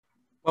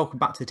Welcome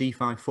back to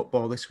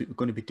D5Football. This week we're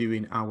going to be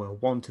doing our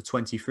 1 to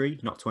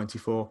 23, not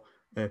 24,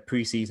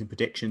 pre-season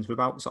predictions. We're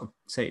about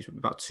it's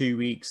about 2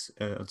 weeks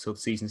until the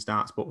season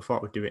starts, but we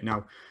thought we'd do it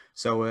now.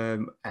 So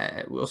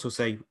we also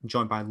say I'm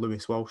joined by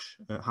Lewis Walsh,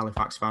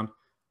 Halifax fan.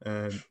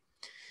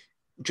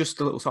 Just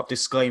a little sort of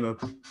disclaimer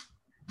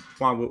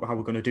how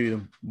we're going to do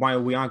them.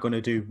 While we are going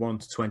to do 1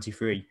 to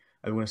 23,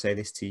 we're going to say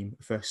this team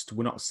first.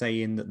 We're not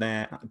saying that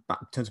they're,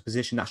 in terms of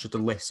position, that's just a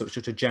list, so it's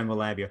just a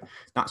general area.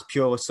 That's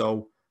purely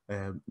so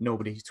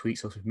nobody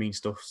tweets us with mean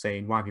stuff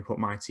saying, why have you put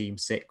my team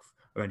sixth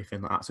or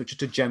anything like that. So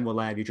just a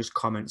general area, just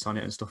comments on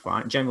it and stuff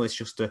like that. Generally, it's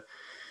just for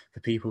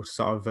people to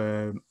sort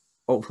of,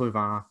 hopefully with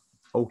our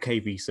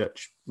okay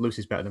research,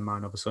 Lucy's better than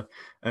mine, obviously,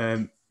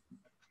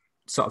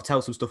 sort of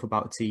tell some stuff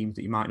about the teams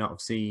that you might not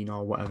have seen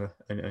or whatever,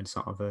 and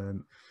sort of,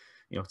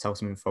 tell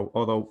some info.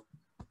 Although,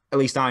 at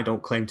least I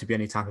don't claim to be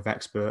any type of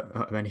expert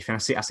of anything. I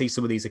see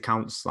some of these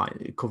accounts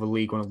like cover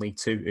League 1 and League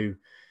 2 who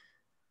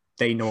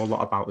they know a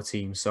lot about the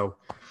team. So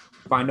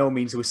by no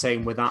means are we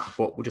saying with that,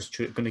 but we're just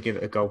going to give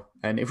it a go.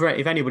 And if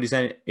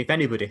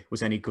anybody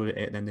was any good at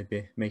it, then they'd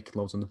be making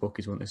loads on the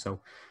bookies, wouldn't they?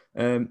 So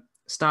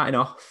starting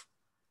off,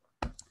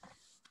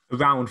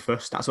 around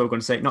first, that's what we're going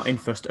to say. Not in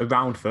first,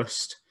 around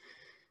first.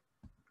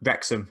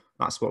 Wrexham,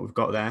 that's what we've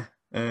got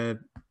there.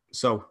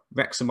 So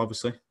Wrexham,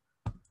 obviously,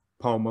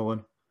 Paul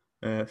Mullen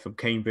from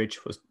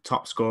Cambridge was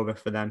top scorer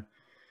for them.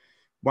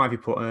 Why have you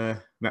put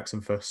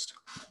Wrexham first?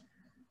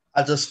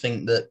 I just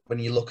think that when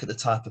you look at the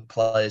type of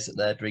players that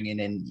they're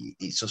bringing in,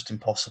 it's just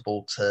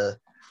impossible to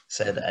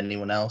say that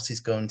anyone else is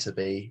going to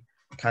be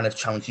kind of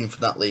challenging for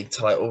that league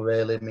title,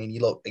 really. I mean,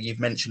 you've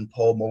mentioned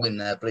Paul Mullin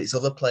there, but it's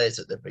other players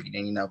that they're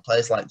bringing in,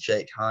 players like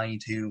Jake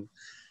Hyde, who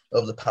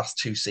over the past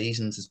 2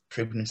 seasons has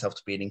proven himself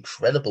to be an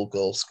incredible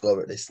goal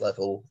scorer at this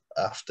level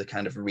after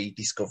kind of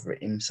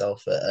rediscovering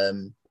himself at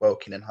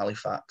Woking and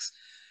Halifax.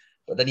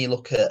 But then you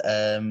look at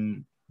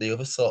the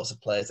other sorts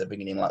of players they're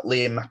bringing in, like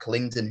Liam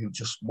McAlinden, who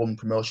just won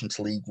promotion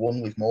to League 1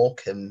 with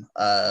Morecambe.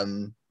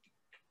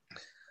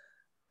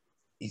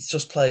 It's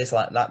just players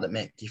like that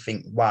make you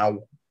think,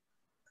 wow.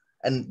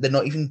 And they're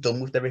not even done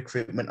with their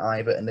recruitment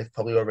either, and they've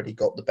probably already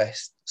got the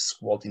best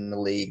squad in the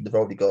league. They've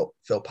already got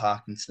Phil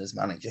Parkinson as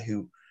manager,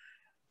 who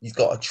he's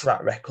got a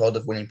track record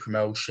of winning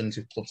promotions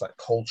with clubs like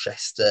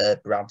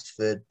Colchester,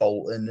 Bradford,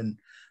 Bolton, and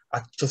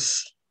I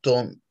just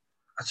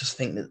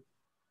think that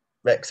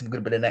Wrexham are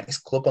going to be the next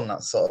club on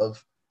that sort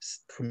of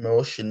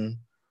promotion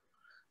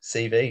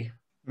CV.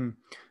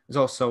 There's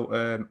also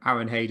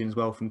Aaron Hayden as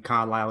well from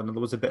Carlisle, and there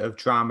was a bit of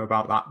drama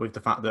about that with the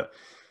fact that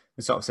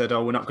they sort of said,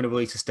 we're not going to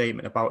release a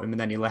statement about him, and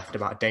then he left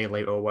about a day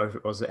later or whatever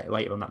it was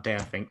later on that day, I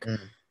think.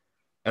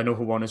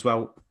 Another one as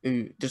well,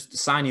 just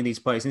signing these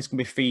players, and this can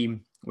be a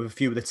theme with a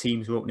few of the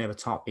teams who are up near the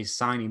top, is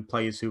signing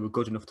players who were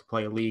good enough to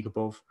play a league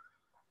above,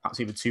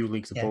 perhaps even 2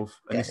 leagues above.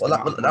 And well,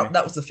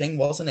 that was the thing,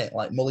 wasn't it?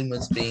 Like Mullin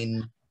was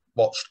being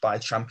watched by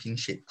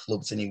championship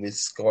clubs and he was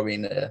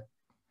scoring a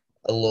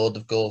load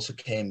of goals for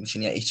Cambridge,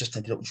 and yet he's just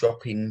ended up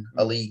dropping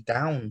a league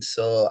down.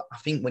 So I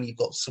think when you've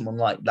got someone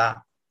like that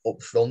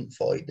up front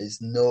for it,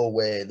 there's no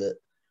way that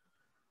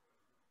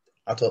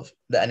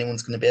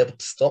anyone's going to be able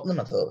to stop them,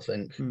 I don't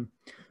think.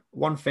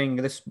 One thing,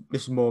 this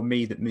is more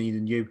me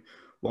than you,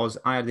 was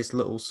I had this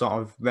little sort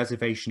of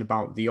reservation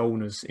about the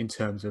owners in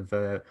terms of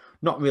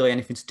not really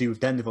anything to do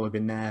with them. They've only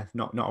been there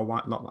not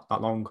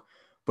that long,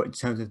 but in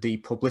terms of the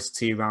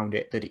publicity around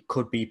it, that it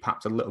could be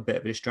perhaps a little bit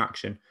of a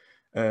distraction.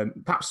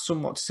 Perhaps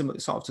somewhat similar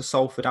sort of to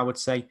Salford, I would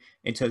say,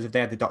 in terms of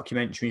they had the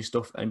documentary and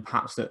stuff, and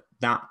perhaps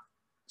that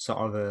sort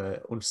of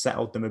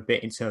unsettled them a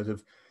bit in terms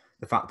of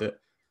the fact that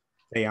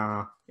they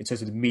are, in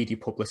terms of the media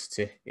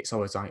publicity, it's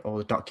always like,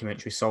 the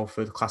documentary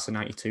Salford, the class of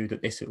 92,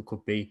 that this it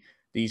could be,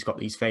 these got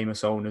these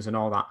famous owners and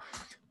all that.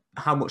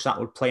 How much that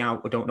would play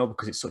out, I don't know,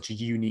 because it's such a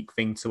unique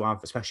thing to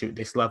have, especially at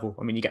this level.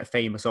 I mean, you get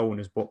famous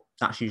owners, but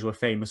that's usually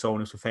famous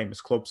owners for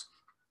famous clubs.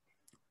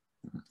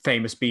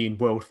 Famous being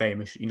world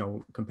famous,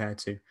 compared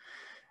to.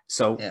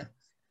 So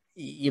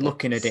you're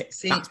looking at it.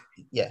 For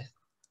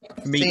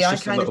me, it's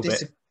just a little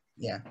bit.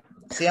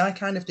 See, I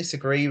kind of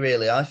disagree,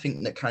 really. I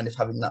think that kind of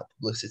having that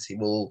publicity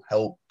will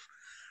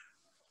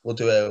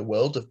do a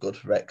world of good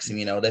for Wrexham.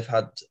 They've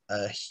had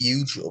a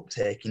huge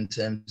uptake in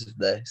terms of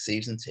their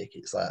season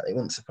tickets. Like, it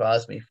wouldn't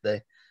surprise me if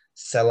they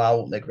sell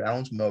out their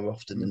grounds more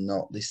often than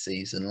not this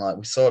season. Like,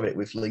 we saw it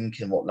with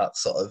Lincoln, what that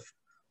sort of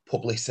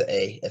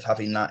publicity of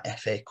having that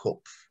FA Cup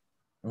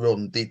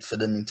run did for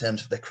them in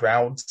terms of their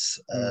crowds.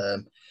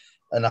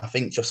 And I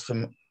think just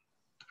from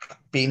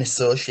being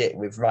associated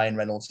with Ryan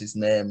Reynolds'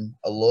 name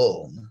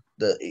alone,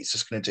 that it's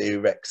just going to do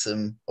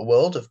Wrexham a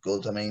world of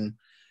good. I mean,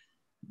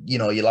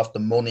 you'll have the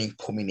money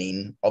coming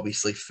in,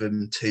 obviously,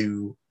 from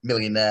 2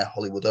 millionaire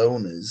Hollywood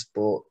owners,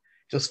 but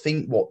just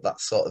think what that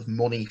sort of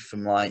money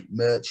from like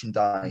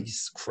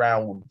merchandise,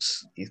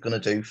 crowds is going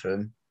to do for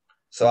them.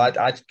 So I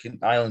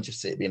only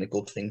just see it being a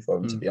good thing for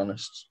them, to be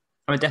honest.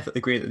 I definitely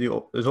agree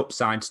that there's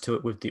upsides to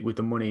it with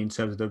the money in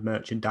terms of the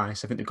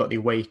merchandise. I think they've got the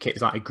away kit,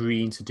 like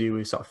agreeing to do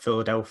with sort of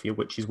Philadelphia,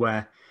 which is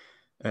where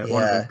One of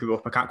them Yeah, grew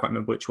up. I can't quite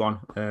remember which one.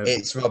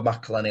 it's Rob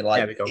McElhenney. There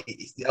Like, we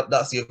go.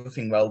 that's the other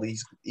thing. Well,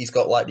 he's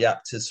got like the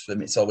actors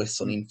from It's Always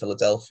Sunny Mm. in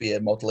Philadelphia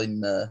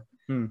modeling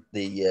Mm.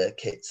 the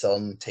kits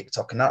on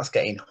TikTok, and that's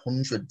getting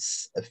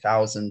hundreds of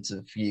thousands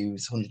of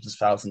views, hundreds of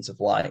thousands of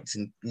likes,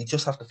 and you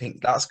just have to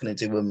think that's going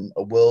to do them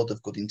a world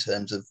of good in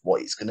terms of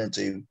what it's going to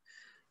do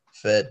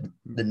for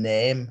the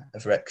name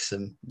of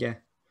Wrexham. Yeah.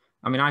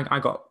 I mean, I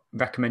got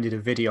recommended a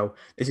video.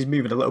 This is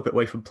moving a little bit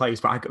away from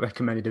plays, but I got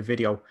recommended a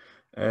video,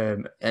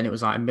 and it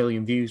was like 1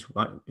 million views.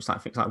 Like it's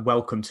like things like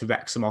 "Welcome to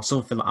Wrexham" or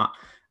something like that.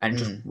 And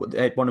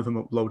just one of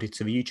them uploaded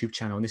to the YouTube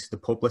channel, and this is the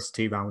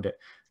publicity around it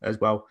as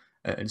well,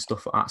 and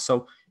stuff like that.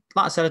 So,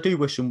 like I said, I do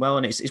wish them well,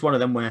 and it's one of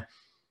them where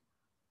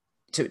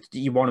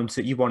you want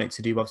it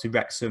to do. Obviously,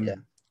 Wrexham, Yeah.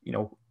 you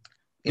know,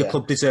 your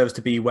club deserves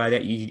to be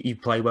where you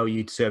play well.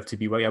 You deserve to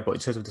be where you are, but in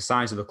terms of the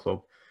size of the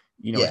club,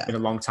 you know, it's been a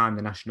long time in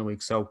the National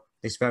League, so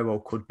this very well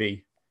could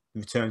be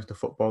the return to the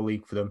Football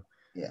League for them.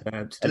 Yeah,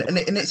 and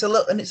it's a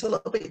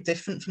little bit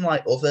different from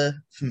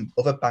other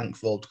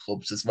bankrolled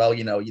clubs as well.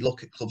 You know, you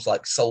look at clubs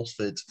like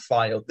Salford,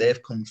 Fylde.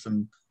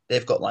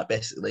 They've got like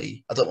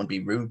basically. I don't want to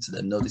be rude to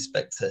them. No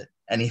disrespect to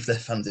any of their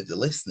fans if they're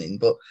listening,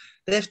 but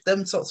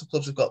them sorts of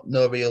clubs have got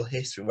no real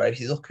history. Where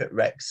if you look at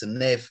Wrexham,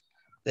 they've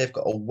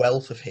got a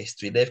wealth of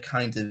history. They've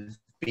kind of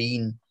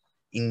been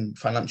in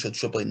financial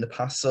trouble in the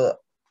past, so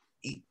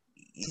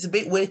it's a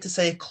bit weird to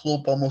say a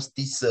club almost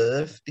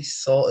deserve this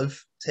sort of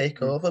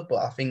takeover, but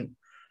I think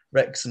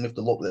Wrexham, with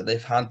the look that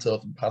they've had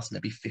over the past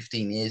maybe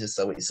 15 years or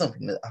so, it's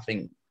something that I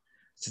think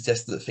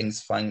suggests that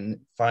things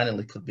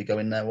finally could be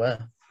going their way.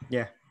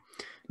 Yeah.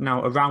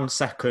 Now, around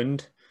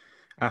second,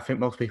 I think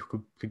most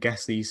people could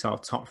guess these sort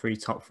of top 3,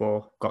 top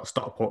 4 got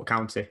Stockport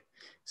County.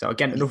 So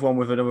again, another one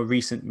with another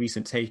recent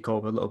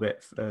takeover, a little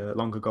bit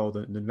longer ago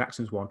than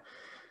Wrexham's one.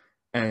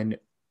 And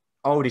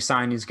already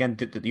signings again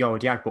that they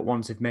already had, but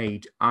ones they've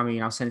made. I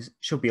mean, I'll say it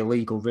should be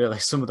illegal, really.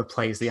 Some of the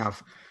players they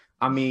have.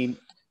 I mean,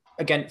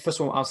 again,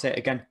 first one I'll say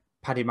again,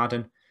 Paddy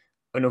Madden,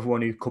 another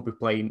one who could be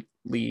playing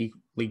League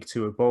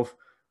 2 above.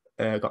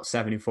 Got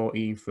 7 in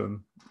 14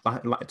 from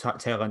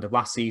tail end of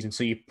last season.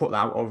 So you put that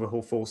out over a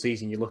whole full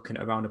season, you're looking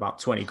at around about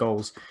 20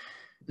 goals.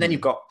 Then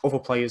you've got other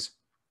players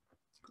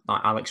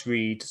like Alex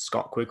Reid,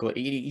 Scott Quigley.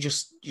 You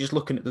just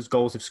looking at those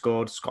goals they've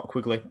scored. Scott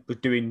Quigley was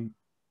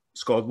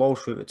scored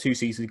loads for 2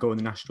 seasons ago in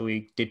the National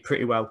League, did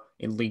pretty well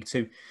in League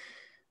 2.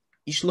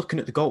 You're just looking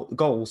at the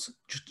goals,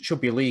 just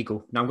should be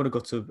illegal. Now I'm going to go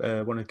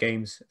to one of the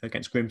games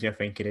against Grimsby, I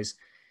think it is.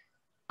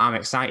 I'm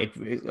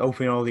excited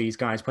opening all these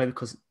guys play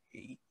because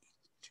it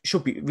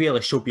should be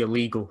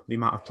illegal, the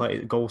amount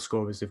of goal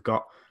scorers they've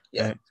got.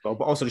 Yeah. But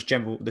also just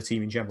the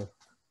team in general.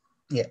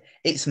 Yeah,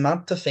 it's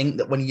mad to think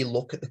that when you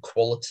look at the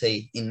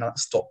quality in that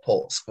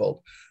Stockport squad,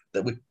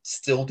 that we're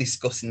still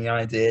discussing the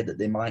idea that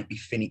they might be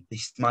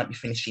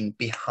finishing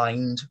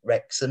behind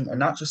Wrexham,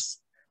 and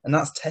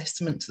that's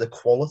testament to the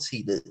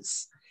quality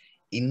that's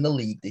in the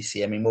league this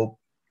year. I mean, we'll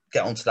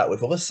get onto that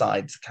with other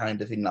sides,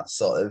 kind of in that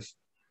sort of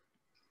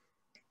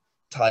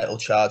title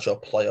charge or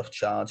playoff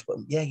charge. But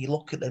yeah, you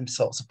look at them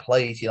sorts of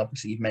players.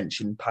 Obviously you've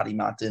mentioned Paddy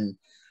Madden,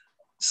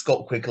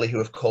 Scott Quigley, who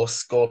of course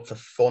scored for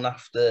fun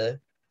after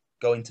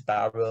going to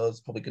Barrows,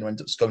 probably going to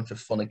end up scoring for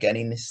fun again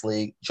in this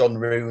league. John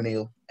Rooney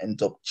will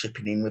end up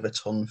chipping in with a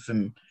ton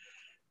from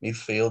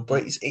midfield.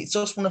 But it's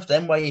just one of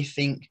them where you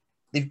think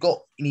they've got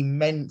an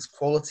immense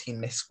quality in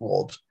this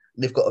squad.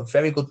 And they've got a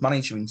very good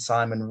manager in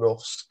Simon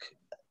Rusk.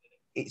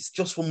 It's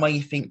just one where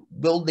you think,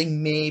 will they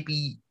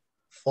maybe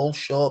fall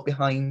short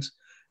behind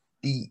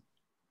the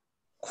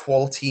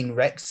quality in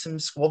Wrexham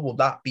squad? Will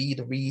that be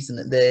the reason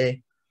that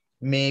they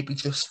maybe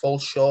just fall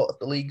short of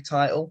the league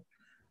title?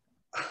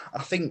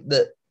 I think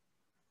that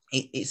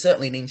it's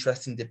certainly an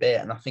interesting debate,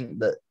 and I think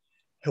that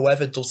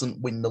whoever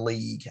doesn't win the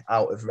league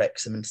out of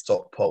Wrexham and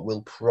Stockport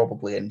will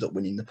probably end up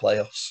winning the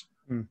playoffs.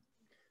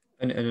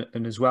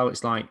 And as well,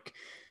 it's like,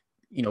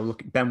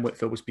 look, Ben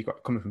Whitfield was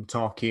coming from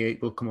Torquay.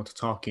 We'll come on to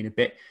Torquay in a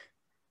bit.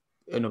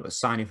 Another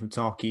signing from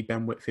Torquay,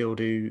 Ben Whitfield,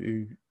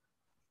 who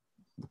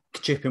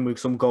chipping with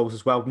some goals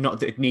as well.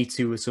 Not that it need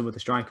to with some of the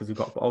strikers we've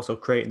got, but also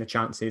creating the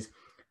chances.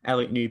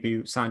 Elliot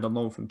Newby signed on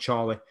loan from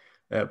Charlie,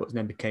 but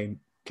then became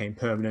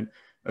permanent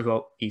as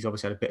well. He's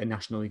obviously had a bit of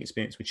National League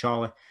experience with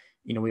Charlie.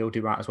 We all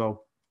do that as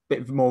well.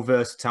 Bit more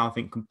versatile, I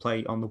think, can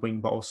play on the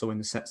wing, but also in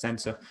the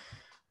centre.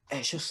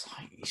 It's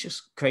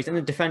just crazy. And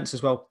the defence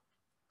as well.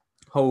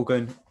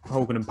 Hogan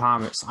and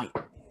Palmer. It's like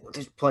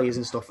there's players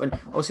and stuff. And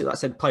obviously, like I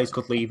said, players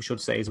could leave, I should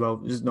say as well.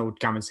 There's no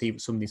guarantee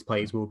that some of these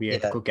players will be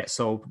able could get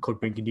sold, could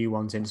bring new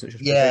ones in. Such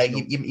as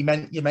you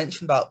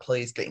mentioned about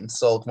players getting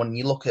sold. When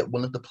you look at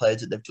one of the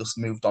players that they've just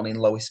moved on in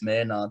Lois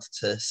Maynard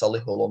to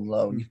Solihull on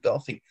loan, you've got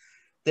to think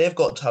they've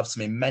got to have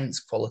some immense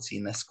quality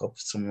in their squad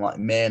for someone like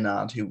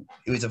Maynard, who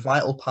is a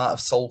vital part of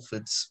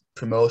Salford's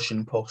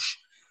promotion push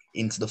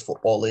into the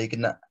Football League.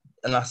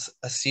 And I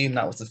assume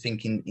that was the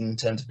thinking in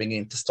terms of bringing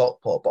him to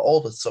Stockport. But all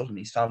of a sudden,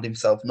 he's found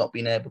himself not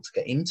being able to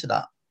get into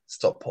that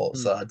Stockport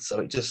side.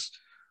 So it just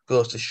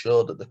goes to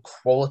show that the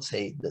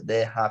quality that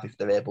they have, if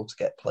they're able to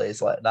get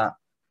players like that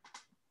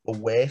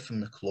away from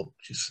the club,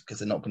 just because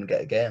they're not going to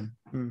get a game.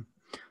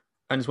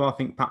 And as well, I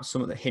think perhaps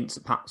some of the hints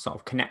at perhaps sort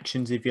of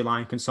connections, if you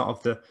like, and sort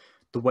of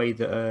the way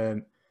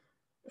that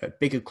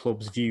bigger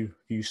clubs view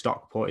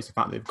Stockport is the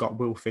fact that they've got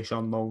Will Fish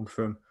on loan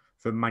from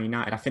Man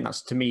United. I think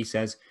that's, to me,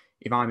 says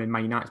if I'm in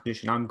Man United's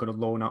position, I'm going to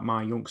loan out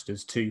my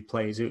youngsters to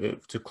players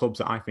to clubs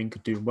that I think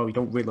could do well. You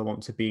don't really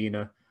want to be in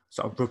a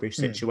sort of rubbish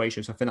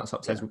situation. So I think that's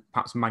what says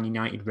perhaps Man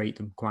United rate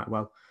them quite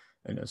well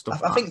and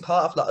stuff. I think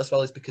part of that as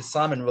well is because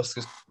Simon Rusk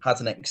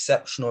has an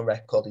exceptional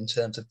record in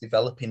terms of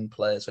developing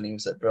players when he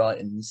was at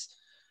Brighton's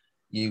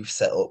youth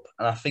setup,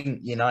 and I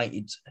think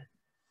United,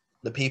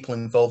 the people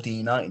involved in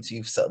United's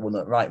youth setup, were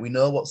like, right, we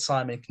know what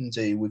Simon can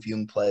do with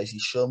young players.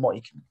 He's shown what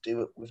he can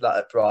do with that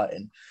at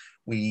Brighton.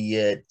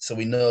 So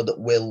we know that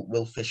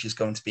Will Fish is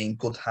going to be in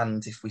good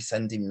hands if we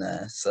send him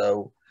there.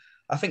 So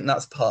I think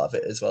that's part of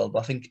it as well. But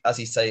I think, as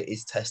you say, it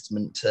is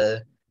testament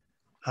to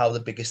how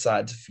the bigger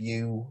sides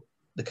view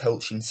the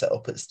coaching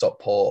setup at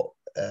Stockport,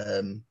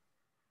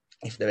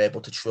 if they're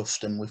able to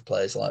trust them with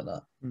players like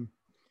that.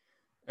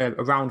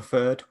 Around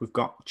third, we've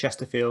got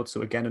Chesterfield.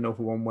 So again,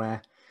 another one of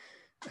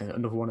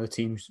the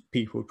teams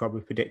people would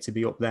probably predict to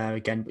be up there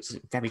again, but it's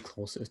very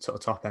close to the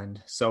top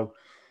end. So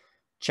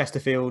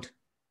Chesterfield,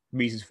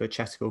 reasons for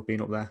Chesterfield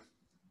being up there.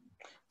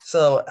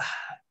 So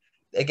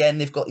again,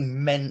 they've got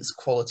immense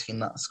quality in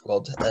that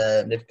squad.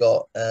 They've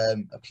got a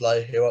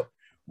player who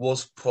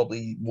was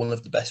probably one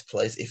of the best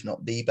players, if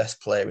not the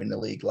best player in the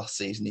league last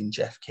season, in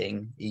Jeff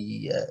King.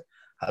 He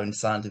having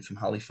signed him from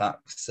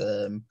Halifax.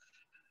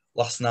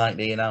 Last night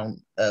in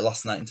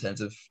terms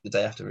of the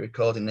day after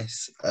recording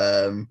this,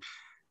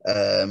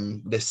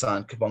 they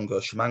signed Kabongo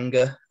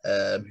Shamanga,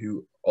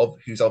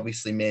 who's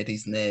obviously made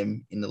his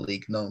name in the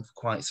league known for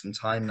quite some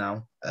time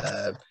now.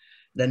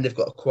 Then they've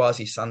got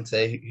Kwasi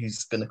Sante,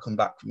 who's going to come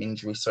back from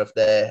injury. So if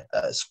they're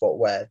at a spot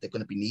where they're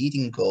going to be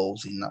needing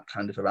goals in that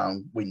kind of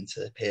around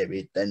winter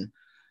period, then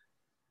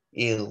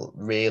he'll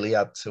really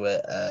add to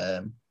it.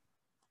 And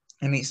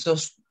it's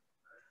just,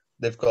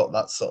 they've got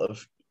that sort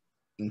of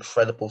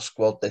incredible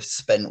squad. They've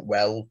spent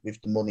well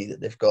with the money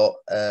that they've got.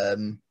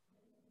 And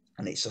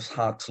it's just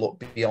hard to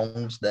look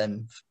beyond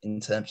them in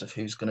terms of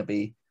who's going to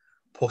be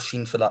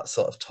pushing for that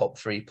sort of top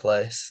 3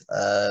 place.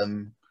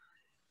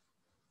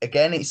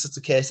 Again, it's just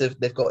a case of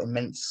they've got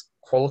immense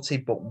quality,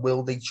 but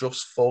will they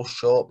just fall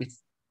short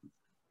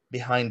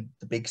behind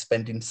the big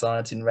spending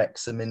sides in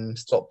Wrexham and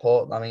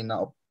Stockport? I mean,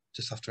 that'll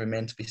just have to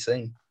remain to be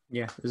seen.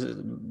 Yeah, there's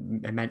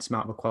an immense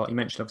amount of quality. You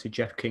mentioned obviously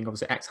Jeff King,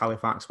 obviously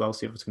ex-Halifax, well,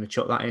 so if I was going to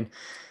chuck that in.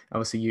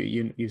 Obviously,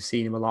 you've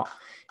seen him a lot.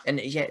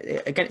 And yeah,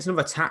 again, it's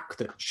another attack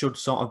that should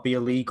sort of be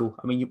illegal.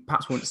 I mean, you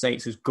perhaps wouldn't say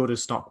it's as good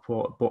as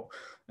Stockport, but,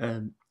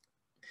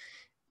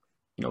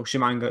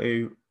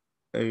 Shamanga,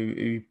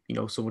 who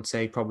some would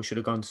say probably should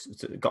have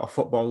got a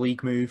Football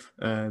League move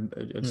and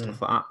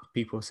stuff like that.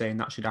 People are saying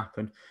that should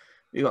happen.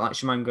 You got like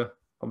Shamanga,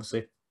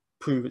 obviously,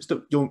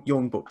 still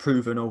young but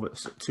proven over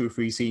 2 or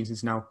 3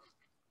 seasons now.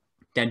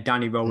 Then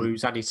Danny Rowe,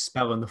 who's had his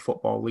spell in the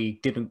Football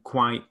League, did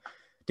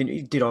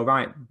all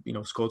right,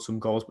 scored some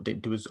goals, but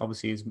didn't do as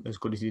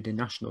good as he did in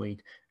National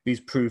League. He's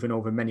proven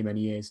over many,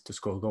 many years to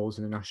score goals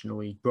in the National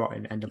League, brought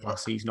in end of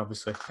last season,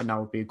 obviously, and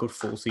now would be a good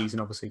full season,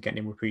 obviously, getting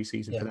him with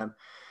pre-season for them.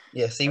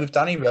 Yeah, see, with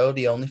Danny Rowe,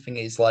 the only thing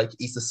is, like,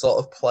 he's the sort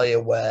of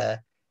player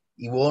where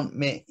he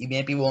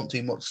maybe won't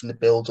do much in the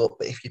build-up,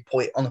 but if you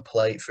put it on a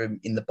plate for him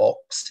in the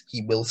box,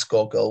 he will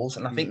score goals.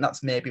 And I think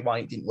that's maybe why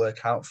it didn't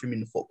work out for him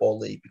in the Football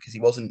League, because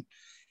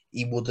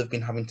he would have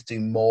been having to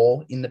do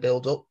more in the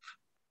build-up.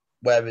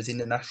 Whereas in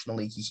the National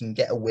League, he can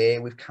get away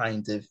with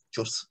kind of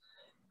just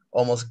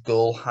almost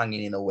goal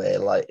hanging in a way.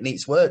 And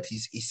it's worked.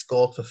 He's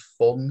scored for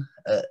fun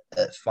at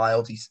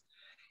Fylde.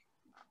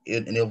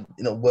 It'll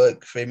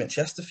work for him at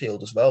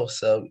Chesterfield as well.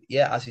 So,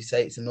 yeah, as you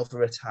say, it's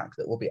another attack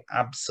that will be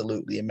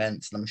absolutely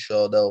immense. And I'm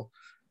sure there'll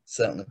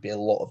certainly be a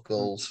lot of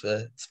goals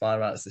for Spy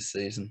Riders this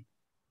season.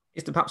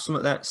 Is there perhaps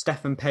something there,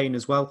 Stephen Payne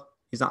as well?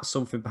 Is that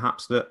something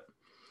perhaps that,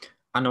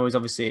 I know he's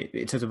obviously,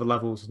 in terms of the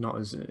levels, not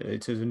as, in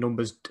terms of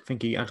numbers, I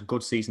think he had a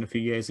good season a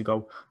few years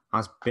ago,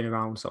 has been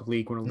around sort of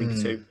League 1 and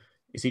League 2.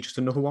 Is he just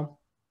another one?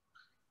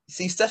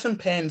 See, Stephen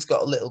Payne's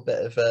got a little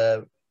bit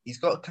of he's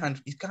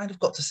kind of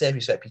got to save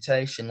his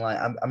reputation.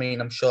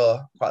 I'm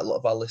sure quite a lot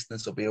of our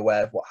listeners will be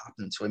aware of what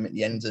happened to him at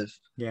the end of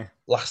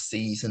last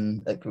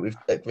season at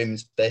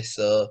Grimsby.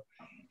 So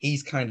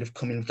he's kind of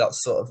coming with that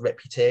sort of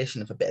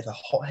reputation of a bit of a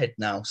hothead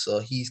now. So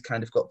he's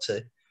kind of got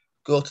to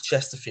go to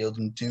Chesterfield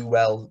and do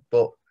well.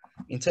 But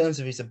in terms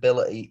of his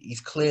ability,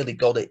 he's clearly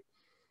got it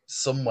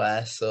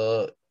somewhere.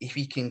 So if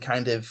he can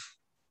kind of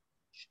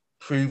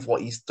prove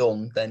what he's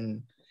done,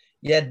 then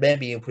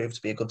maybe he'll prove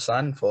to be a good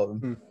signing for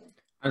them.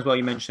 As well,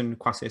 you mentioned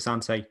Kwasi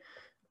Asante,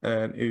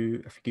 who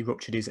I think he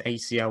ruptured his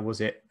ACL,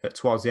 was it,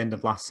 towards the end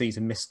of last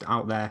season, missed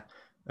out there,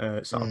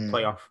 sort of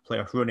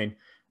playoff running.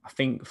 I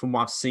think from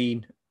what I've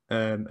seen,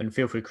 and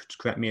feel free to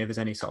correct me if there's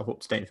any sort of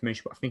up-to-date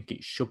information, but I think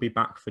it should be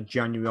back for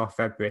January or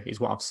February is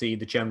what I've seen,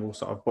 the general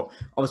sort of, but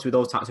obviously with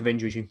those types of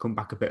injuries, you can come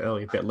back a bit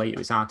earlier, a bit later,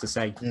 it's hard to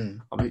say.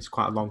 Obviously it's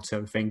quite a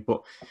long-term thing,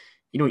 but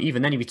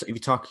even then, if you're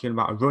talking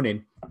about a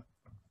running,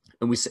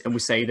 and we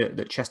say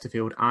that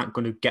Chesterfield aren't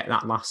going to get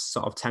that last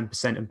sort of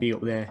 10% and be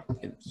up there,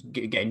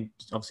 getting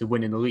obviously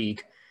winning the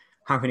league,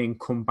 having him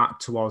come back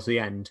towards the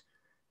end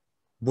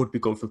would be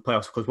good for the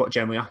playoffs, because what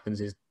generally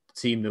happens is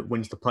the team that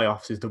wins the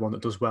playoffs is the one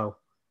that does well,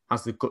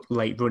 has the good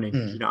late running. Do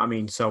you know what I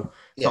mean? So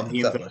it's not the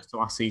inverse to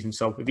last season.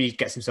 So if he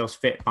gets himself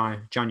fit by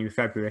January,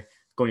 February,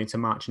 going into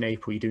March and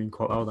April, you're doing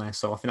quite well there.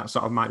 So I think that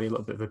sort of might be a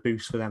little bit of a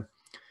boost for them.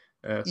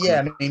 I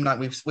mean, like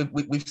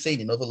we've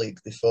seen in other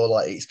leagues before,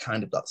 like it's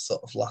kind of that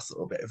sort of last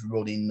little bit of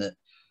running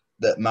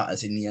that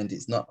matters in the end.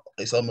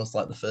 It's almost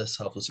like the first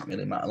half doesn't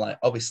really matter. Like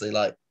obviously,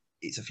 like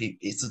it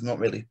does not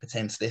really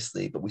pertain to this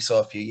league, but we saw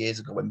a few years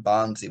ago when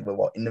Barnsley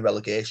were in the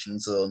relegation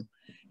zone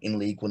in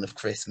League One of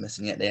Christmas,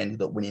 and yet they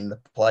ended up winning the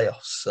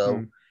playoffs.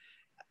 So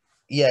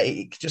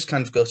it just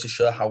kind of goes to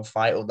show how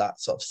vital that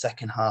sort of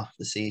second half of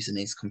the season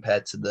is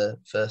compared to the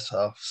first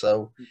half.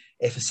 So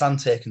if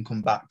Asante can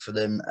come back for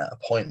them at a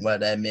point where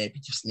they're maybe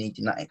just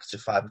needing that extra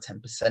 5 or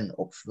 10%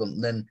 up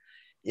front, then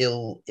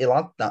he'll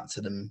add that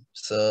to them.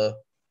 So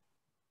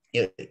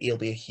he'll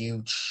be a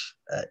huge,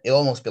 it'll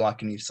almost be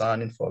like a new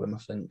signing for them, I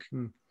think.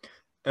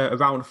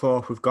 Around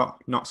fourth, we've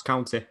got Notts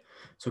County.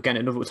 So again,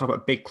 we're talking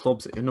about big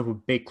clubs, another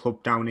big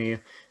club down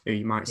here who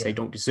you might say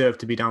don't deserve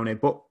to be down here,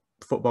 but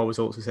football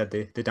results have said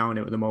they're down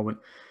here at the moment.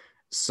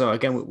 So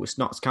again, with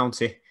Notts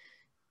County,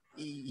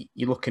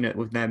 you're looking at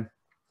with them,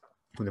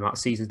 from the amount of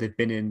seasons they've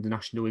been in the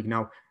National League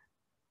now,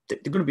 they're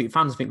going to be,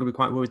 fans I think, going to be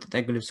quite worried that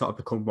they're going to sort of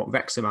become what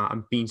Wrexham are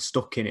and being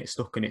stuck in it,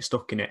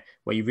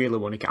 where you really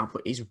want to get out,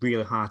 but it's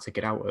really hard to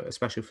get out,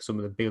 especially for some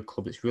of the bigger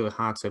clubs. It's really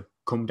hard to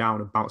come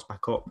down and bounce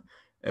back up.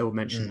 We'll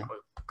mention that with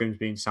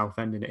Grimsby and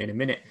Southend in a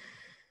minute.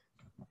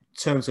 In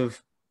terms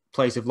of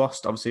players have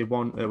lost, obviously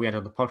one we had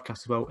on the podcast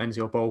as well,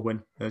 Enzio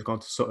Baldwin has gone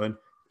to Sutton.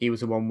 He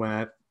was the one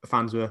where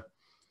fans were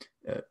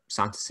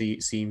sad to see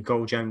him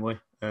go generally.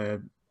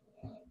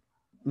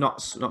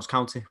 Notts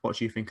County, what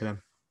do you think of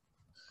them?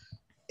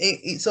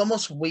 It's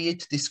almost weird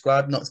to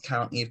describe Notts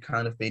County as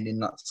kind of being in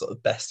that sort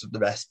of best of the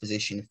rest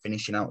position,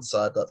 finishing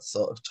outside that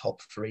sort of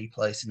top 3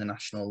 place in the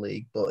National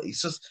League. But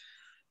it's just,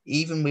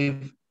 even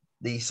with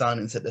the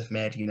signings that they've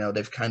made,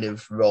 they've kind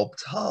of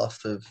robbed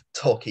half of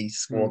Torquay's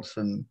squad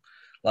from,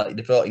 like,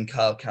 they brought in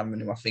Kyle Cameron,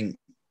 who I think,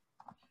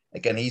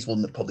 again, he's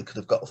one that probably could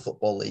have got a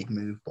Football League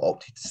move, but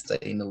opted to stay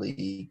in the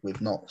league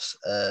with Notts.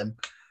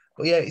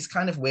 But yeah, it's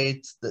kind of weird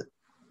that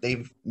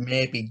they've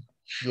maybe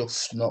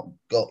just not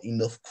got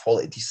enough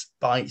quality,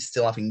 despite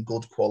still having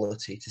good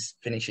quality, to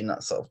finish in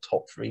that sort of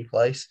top 3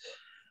 place.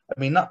 I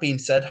mean, that being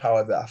said,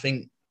 however, I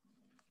think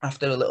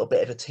after a little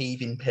bit of a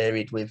teething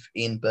period with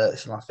Ian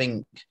Burton, I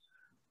think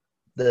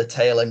the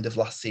tail end of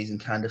last season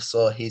kind of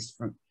saw his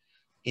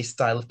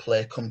style of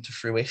play come to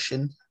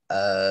fruition.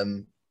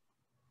 They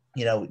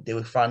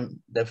were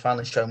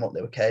finally showing what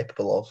they were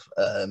capable of.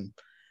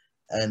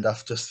 And I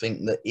just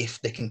think that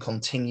if they can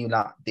continue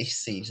that this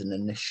season,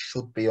 then they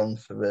should be on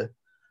for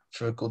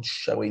a good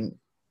showing.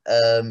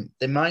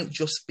 They might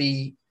just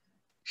be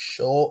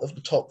short of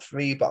the top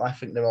 3, but I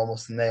think they're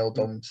almost nailed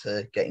on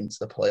to get into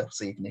the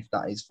playoffs, even if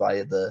that is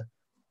via the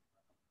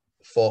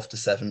 4th to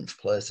 7th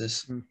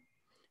places.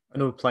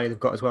 Another player they've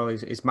got as well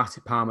is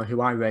Matty Palmer, who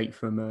I rate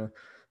from a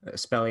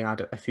spell he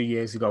had a few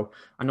years ago.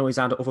 I know he's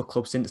had other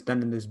clubs since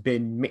then, and there's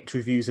been mixed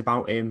reviews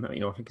about him. I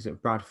think he's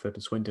at Bradford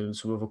and Swindon and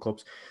some other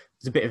clubs.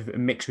 There's a bit of a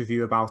mixed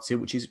review about it,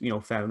 which is,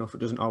 fair enough. It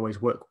doesn't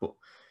always work, but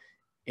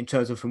in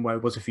terms of from where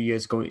it was a few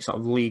years ago, it's sort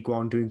of League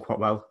One doing quite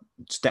well.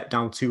 Stepped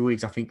down 2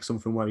 leagues, I think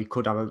something where he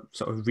could have a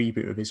sort of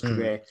reboot of his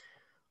career.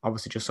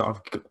 Obviously, just sort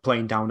of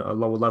playing down at a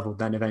lower level,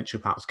 then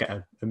eventually perhaps get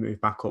a move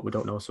back up. We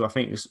don't know. So I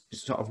think it's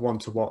sort of one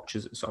to watch,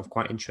 is sort of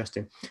quite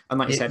interesting. And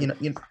like you said,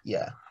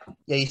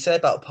 you said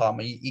about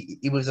Palmer,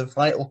 he was a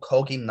vital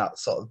cog in that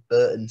sort of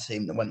Burton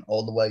team that went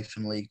all the way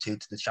from League Two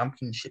to the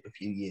Championship a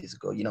few years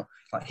ago.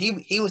 Like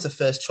he was a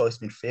first choice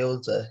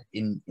midfielder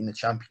in the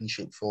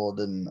Championship for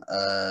them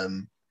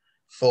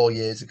 4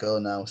 years ago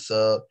now.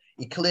 So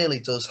he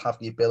clearly does have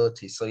the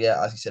ability. So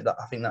yeah, as you said,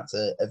 I think that's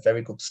a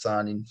very good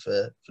signing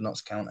for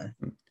Notts County.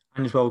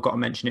 And as well, we've got to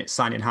mention it,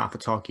 signing half a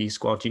Torquay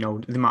squad, the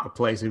amount of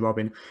players they're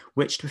robbing,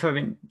 which, to be fair,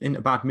 in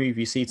a bad move,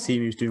 you see a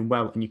team who's doing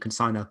well and you can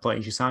sign their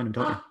players, you sign them,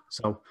 don't you?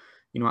 So,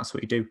 that's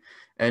what you do.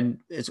 And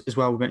as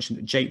well, we mentioned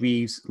that Jake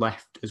Reeves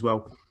left as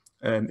well.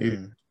 Who, I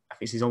think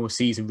it's his only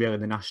season really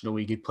in the National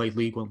League. He played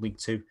League One, League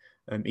Two.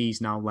 He's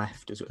now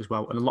left as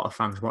well. And a lot of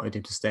fans wanted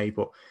him to stay,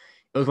 but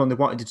it was one they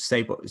wanted him to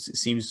stay, but it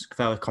seems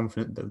fairly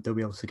confident that they'll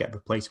be able to get a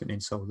replacement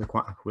in, so they're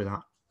quite happy with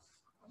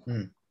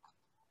that.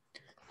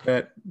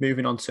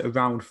 Moving on to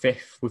around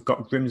 5th, we've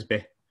got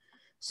Grimsby.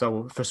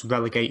 So first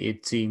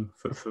relegated team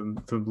from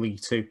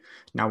League Two.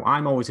 Now,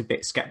 I'm always a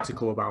bit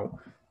sceptical about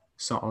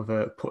sort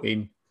of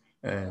putting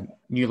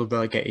newly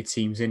relegated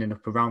teams in and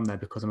up around there,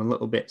 because I'm a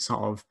little bit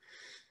sort of...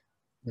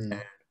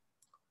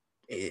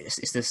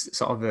 It's this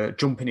sort of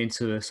jumping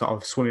into a sort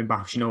of swimming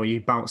bath,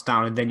 you bounce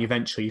down and then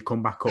eventually you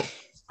come back up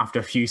after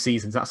a few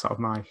seasons. That's sort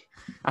of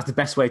that's the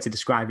best way to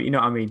describe it, you know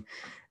what I mean?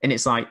 And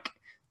it's like,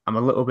 I'm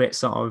a little bit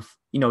sort of,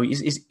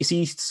 it's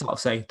easy to sort of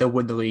say they'll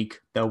win the league,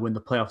 they'll win the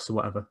playoffs or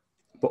whatever.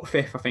 But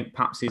fifth, I think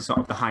perhaps is sort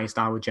of the highest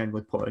I would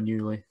generally put a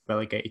newly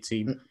relegated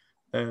team.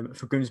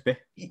 For Grimsby,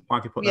 why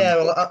have you put them? Yeah,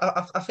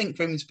 well, I think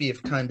Grimsby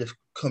have kind of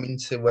come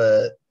into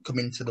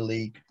the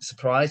league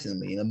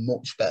surprisingly in a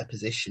much better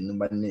position than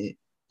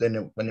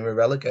when they were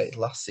relegated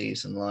last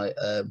season. Like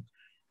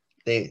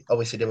they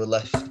were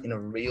left in a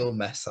real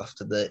mess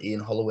after the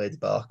Ian Holloway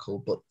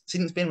debacle, but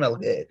since being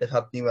relegated, they've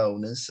had new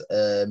owners.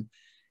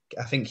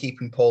 I think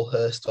keeping Paul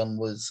Hurst on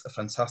was a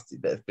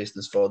fantastic bit of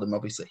business for them.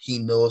 Obviously, he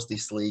knows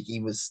this league. He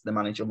was the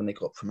manager when they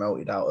got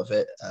promoted out of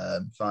it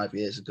 5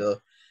 years ago.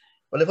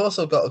 But they've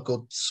also got a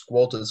good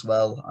squad as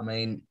well. I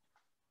mean,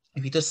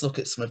 if you just look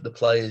at some of the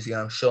players,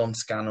 Sean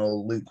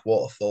Scannell, Luke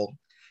Waterfall,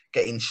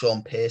 getting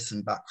Sean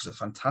Pearson back was a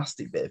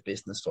fantastic bit of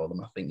business for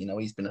them. I think,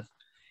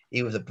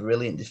 he was a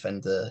brilliant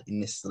defender in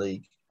this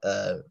league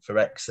for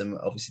Wrexham,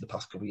 obviously the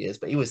past couple of years,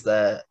 but he was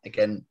there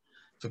again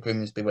for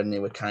Grimsby when they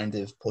were kind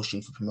of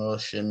pushing for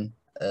promotion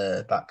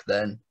back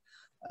then.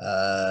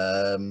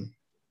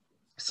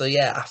 So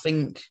yeah, I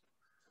think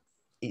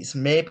it's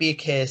maybe a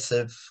case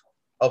of,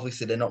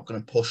 obviously they're not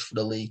going to push for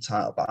the league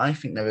title, but I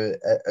think they're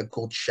a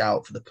good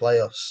shout for the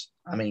playoffs.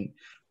 I mean,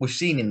 we've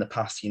seen in the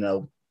past,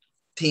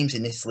 teams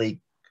in this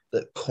league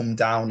that come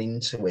down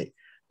into it,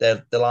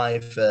 they'll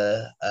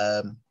either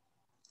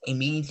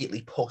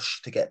immediately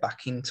push to get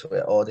back into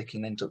it, or they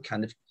can end up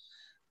kind of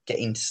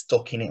getting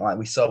stuck in it. Like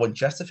we saw when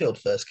Chesterfield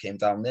first came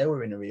down, they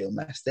were in a real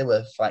mess. They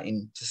were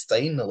fighting to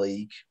stay in the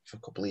league for a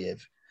couple of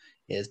years.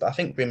 But I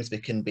think Grimsby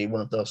can be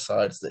one of those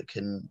sides that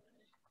can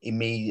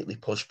immediately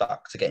push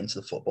back to get into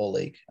the Football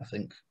League, I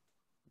think.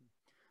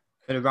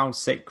 In round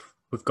 6,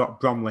 we've got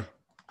Bromley.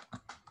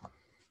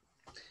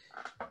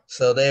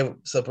 So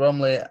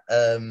Bromley,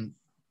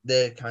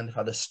 they kind of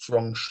had a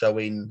strong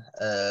showing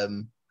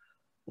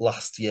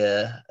last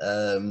year.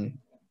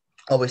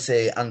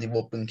 Obviously, Andy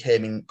Woodburn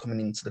coming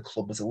into the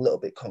club was a little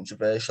bit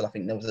controversial. I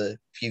think there was a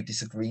few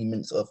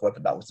disagreements of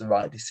whether that was the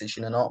right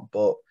decision or not,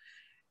 but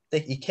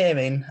he came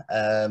in,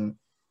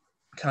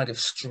 kind of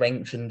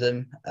strengthened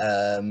them.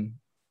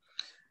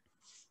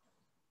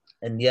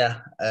 And yeah,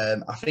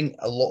 I think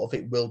a lot of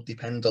it will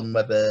depend on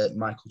whether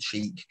Michael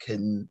Cheek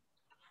can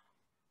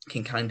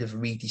kind of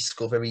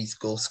rediscover his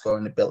goal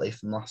scoring ability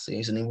from last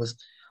season. He was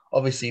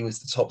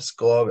the top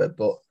scorer,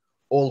 but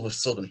all of a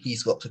sudden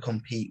he's got to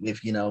compete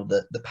with,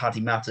 the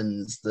Paddy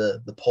Maddens,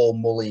 the Paul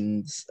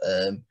Mullins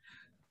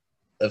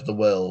of the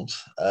world.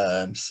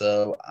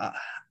 So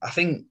I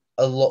think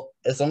a lot,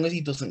 as long as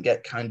he doesn't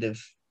get kind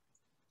of,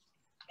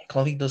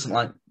 he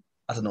doesn't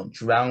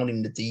drown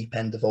in the deep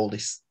end of all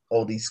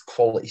these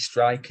quality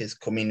strikers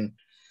coming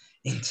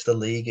into the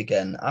league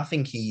again, I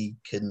think he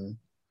can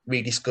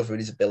rediscover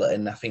his ability,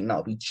 and I think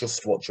that'll be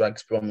just what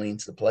drags Bromley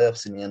into the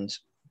playoffs in the end.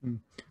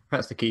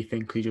 That's the key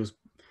thing, because he just,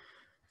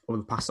 over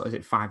the past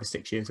 5 or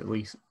 6 years at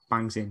least,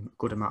 bangs in a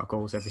good amount of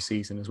goals every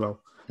season as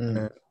well.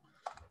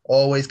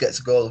 Always gets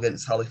a goal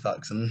against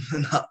Halifax, and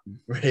that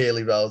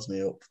really riles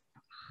me up.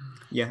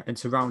 Yeah, and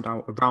to round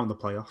out around the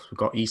playoffs, we've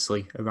got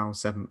Eastleigh around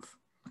 7th.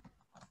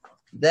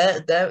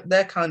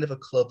 They're kind of a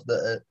club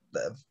that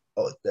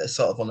are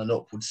sort of on an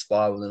upward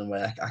spiral in a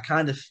way. I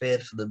kind of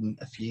feared for them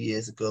a few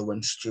years ago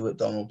when Stuart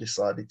Donald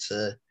decided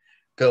to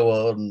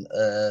go on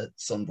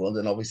Sunderland,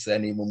 and obviously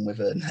anyone with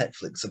a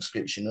Netflix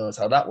subscription knows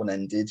how that one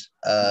ended.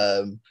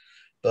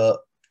 But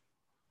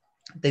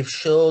they've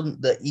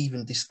shown that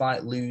even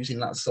despite losing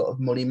that sort of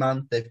money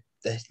man, they're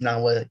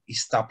now an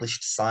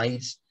established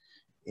side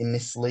in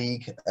this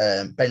league.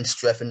 Ben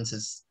Strevens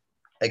is,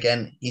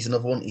 again, he's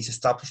another one. He's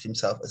established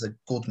himself as a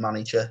good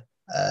manager.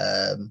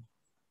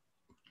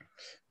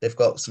 They've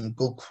got some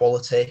good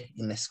quality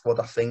in their squad,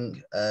 I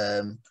think.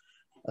 And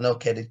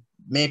okay, they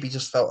maybe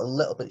just felt a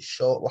little bit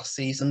short last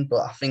season, but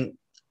I think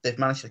they've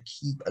managed to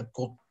keep a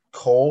good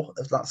core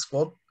of that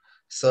squad.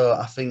 So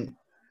I think,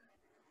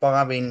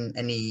 barring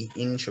any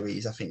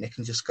injuries, I think they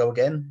can just go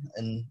again.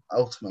 And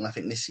ultimately, I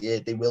think this year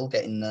they will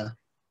get in there.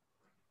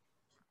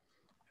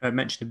 I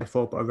mentioned it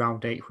before, but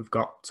around 8, we've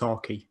got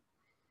Torquay.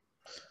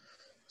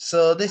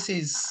 So this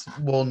is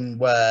one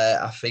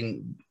where I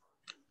think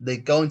they're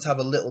going to have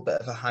a little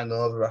bit of a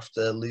hangover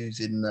after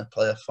losing the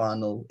playoff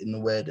final in the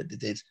way that they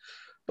did.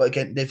 But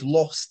again, they've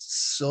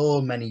lost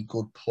so many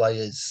good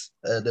players.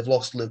 They've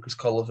lost Lucas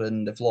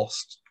Collivan. They've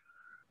lost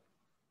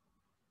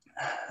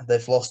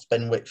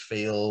Ben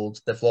Whitfield.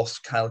 They've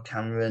lost Kyle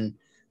Cameron.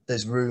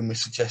 There's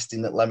rumours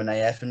suggesting that Lemon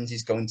A. Evans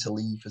is going to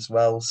leave as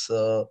well.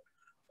 So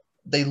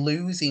they're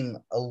losing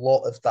a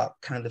lot of that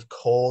kind of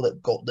core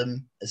that got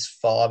them as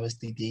far as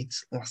they did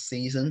last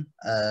season.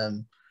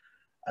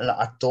 And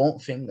I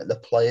don't think that the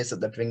players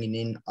that they're bringing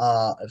in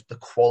are of the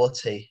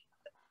quality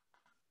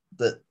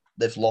that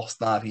they've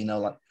lost now.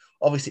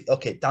 Obviously,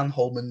 okay, Dan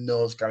Holman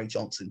knows Gary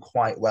Johnson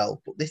quite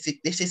well, but this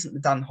isn't the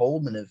Dan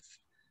Holman of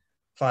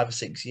 5 or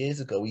 6 years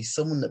ago. He's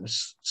someone that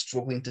was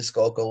struggling to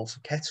score goals for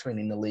Kettering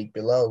in the league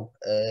below.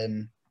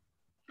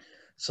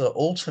 So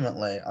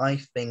ultimately, I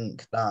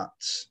think that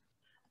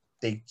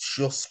they're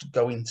just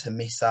going to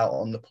miss out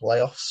on the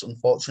playoffs,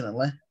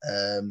 unfortunately.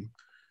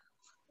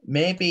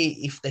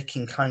 Maybe if they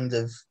can kind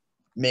of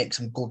make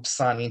some good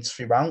signings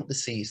throughout the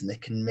season, they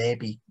can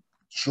maybe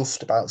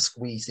just about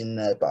squeeze in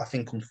there. But I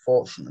think,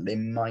 unfortunately, they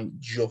might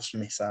just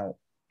miss out.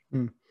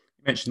 You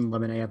mentioned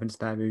Lemonade Evans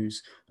there,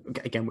 who's,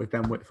 again, with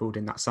Ben Whitfield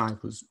in that side,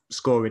 was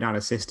scoring and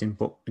assisting,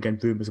 but again,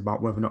 rumours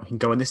about whether or not he can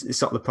go. And this is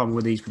sort of the problem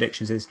with these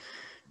predictions is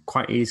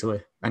quite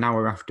easily, an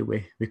hour after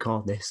we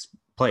record this,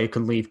 player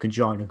can leave, can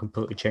join, and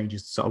completely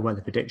changes sort of where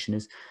the prediction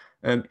is.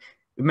 We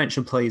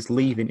mentioned players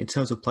leaving. In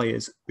terms of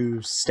players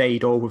who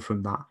stayed over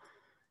from that,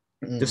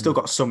 they've still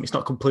got some. It's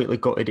not completely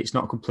gutted. It's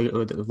not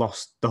completely that they've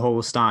lost the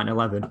whole starting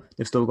 11.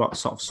 They've still got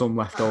sort of some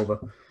left over.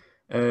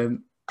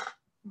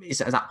 Is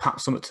that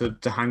perhaps something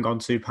to hang on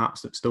to,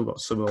 perhaps, that still got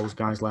some of those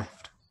guys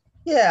left?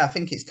 Yeah, I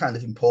think it's kind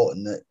of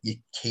important that you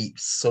keep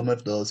some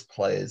of those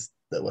players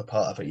that were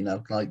part of it. You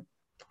know, like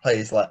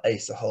players like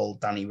Asa Hall,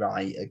 Danny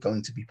Wright are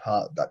going to be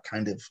part of that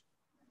kind of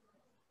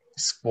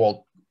squad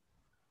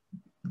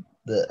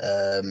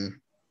that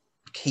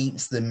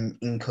keeps them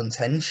in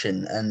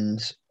contention.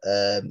 And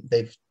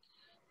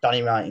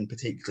Danny Wright in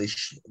particular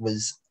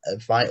was a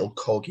vital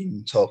cog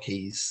in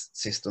Torquay's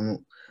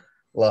system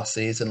last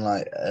season.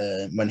 Like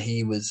when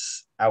he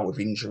was out of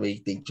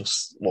injury, they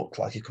just looked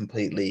like a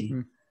completely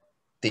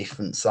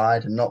different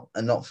side, and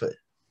not for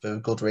a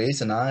good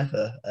reason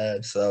either.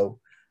 So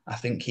I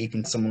think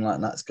keeping someone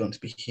like that's going to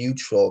be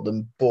huge for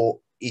them. But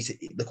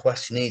the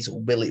question is,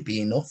 will it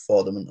be enough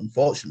for them? And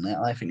unfortunately,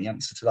 I think the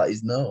answer to that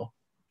is no.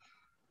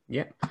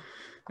 Yeah.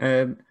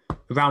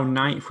 Around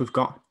ninth, we've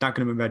got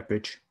Dagenham and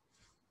Redbridge.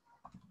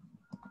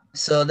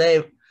 So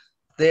they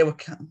were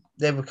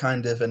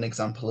kind of an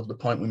example of the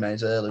point we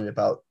made earlier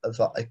about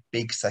a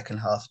big second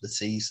half of the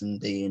season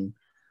being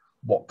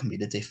what can be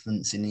the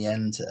difference in the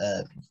end.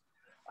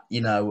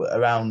 You know,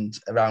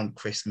 around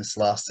Christmas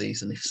last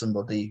season, if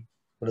somebody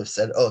would have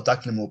said, "Oh,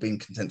 Dagenham will be in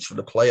contention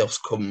for the playoffs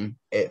come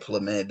April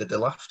and May," they'd have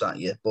laughed at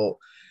you. But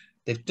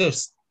they've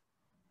just,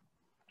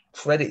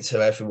 credit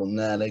to everyone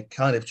there, they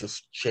kind of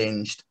just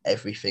changed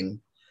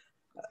everything,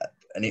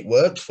 and it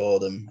worked for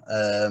them.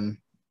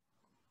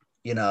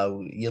 You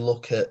know, you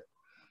look at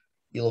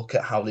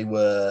how they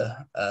were.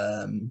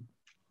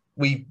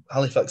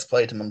 Halifax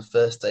played them on the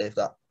first day of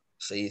that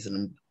season,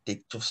 and they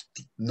just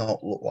did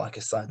not look like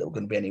a side that were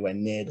going to be anywhere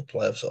near the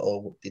playoffs at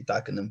all. Did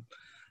Dagenham,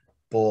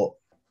 but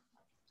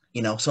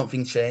you know,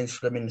 something changed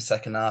for them in the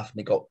second half, and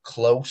they got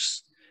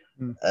close.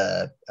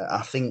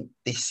 I think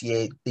this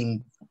year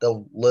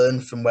they'll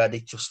learn from where they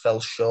just fell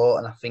short,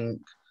 and I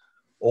think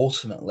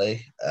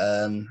ultimately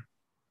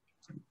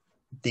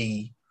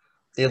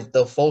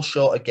they'll fall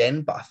short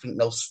again, but I think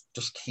they'll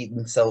just keep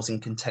themselves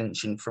in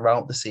contention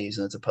throughout the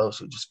season as opposed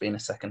to just being a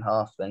second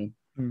half thing.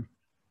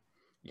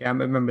 Yeah, I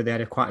remember they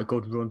had quite a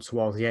good run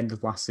towards the end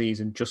of last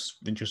season, just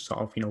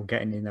sort of, you know,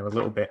 getting in there a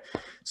little bit.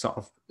 Sort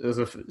of, there was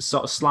a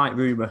sort of slight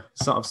rumour,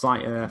 sort of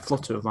slight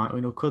flutter of like, you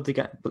know, could they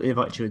get? But they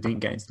eventually didn't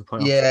get into the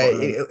playoffs. Yeah,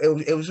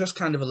 but, it was just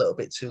kind of a little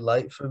bit too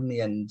late from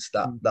the end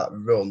that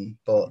run.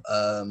 But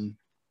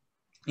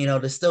you know,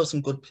 there's still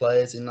some good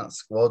players in that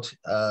squad.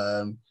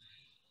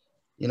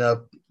 You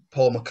know,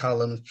 Paul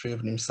McCallum has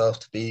proven himself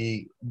to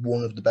be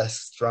one of the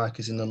best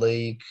strikers in the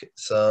league.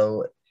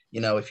 So,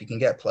 you know, if you can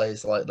get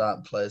players like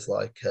that, players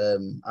like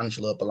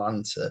Angelo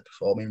Balanta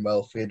performing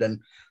well for you, then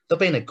they'll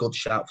be in a good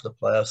shout for the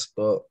playoffs.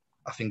 But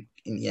I think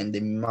in the end, they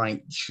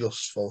might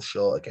just fall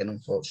short again,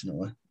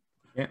 unfortunately.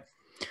 Yeah.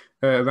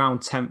 Around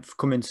 10th,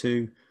 coming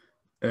to,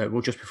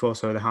 just before,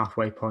 the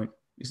halfway point.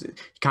 You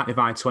can't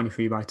divide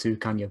 23 by 2,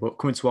 can you? But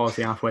coming towards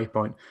the halfway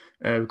point,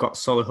 we've got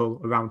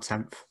Solihull around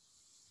 10th.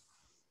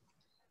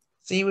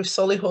 See, with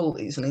Solihull,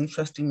 it's an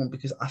interesting one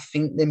because I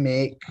think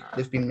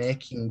they've been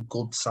making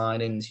good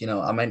signings. You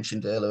know, I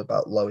mentioned earlier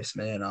about Lois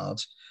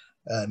Maynard.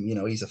 You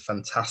know, he's a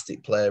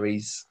fantastic player.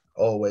 He's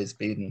always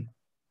been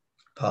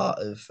part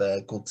of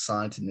good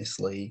sides in this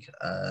league.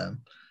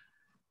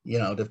 You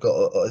know, they've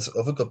got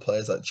other good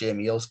players like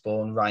Jamie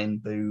Osborne, Ryan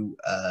Boo,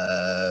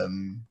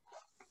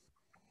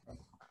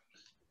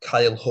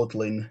 Kyle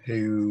Hudlin,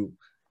 who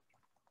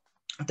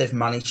they've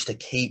managed to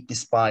keep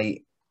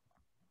despite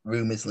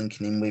rumours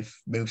linking in with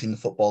moves in the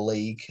Football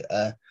League.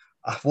 I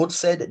would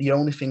say that the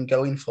only thing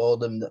going for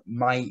them that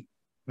might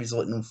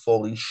result in them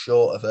falling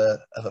short of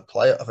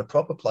a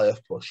proper playoff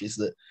push is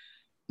that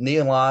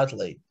Neil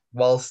Ardley,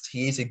 whilst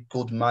he is a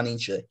good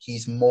manager,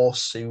 he's more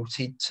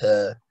suited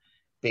to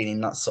being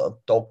in that sort of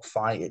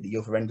dogfight at the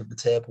other end of the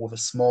table with a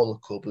smaller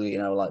club. You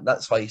know, like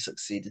that's why he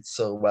succeeded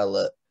so well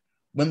at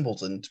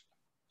Wimbledon,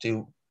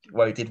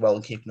 where he did well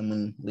in keeping them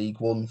in League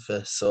One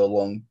for so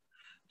long.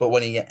 But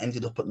when he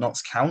ended up at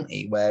Notts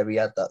County, where he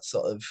had that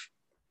sort of,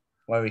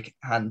 where he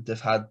had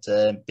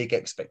big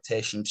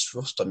expectations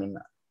thrusted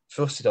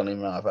on him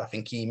rather, I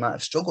think he might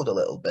have struggled a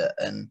little bit.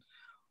 And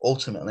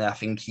ultimately, I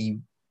think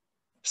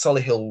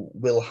Solihull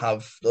will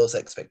have those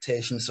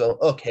expectations. So,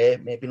 okay,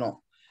 maybe not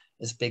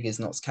as big as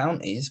Notts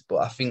County's, but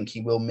I think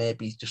he will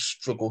maybe just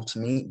struggle to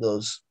meet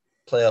those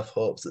playoff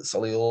hopes that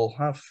Solihull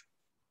have.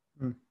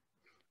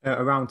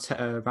 Around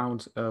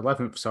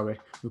 11th,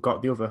 we've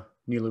got the other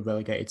newly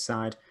relegated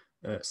side,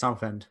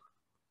 Southend.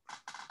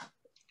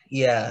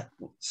 Yeah,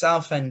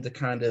 Southend are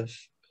kind of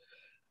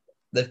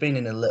they've been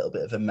in a little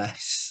bit of a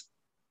mess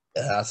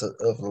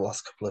over the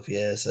last couple of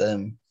years,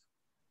 and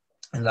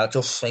I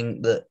just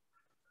think that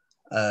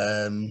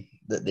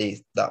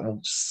that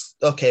will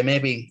okay,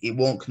 maybe it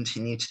won't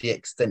continue to the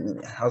extent that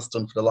it has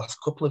done for the last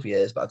couple of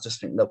years, but I just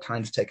think they'll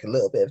kind of take a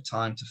little bit of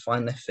time to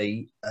find their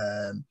feet.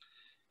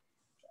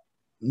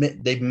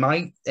 They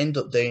might end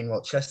up doing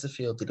what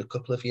Chesterfield did a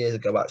couple of years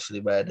ago,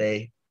 actually, where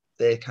they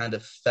kind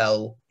of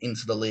fell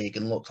into the league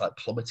and looked like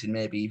plummeting,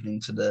 maybe even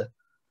into the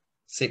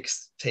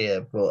 6th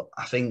tier. But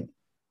I think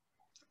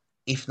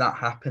if that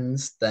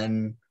happens,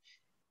 then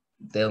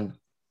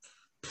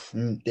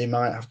they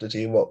might have to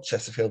do what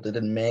Chesterfield did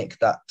and make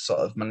that sort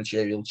of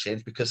managerial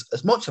change. Because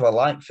as much as I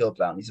like Phil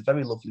Brown, he's a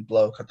very lovely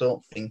bloke. I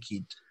don't think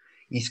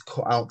he's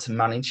cut out to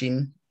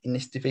managing in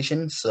this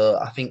division. So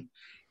I think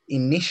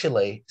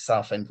initially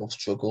Southend will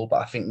struggle,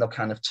 but I think they'll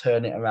kind of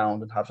turn it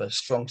around and have a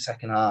strong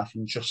second half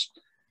and just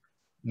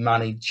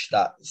manage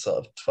that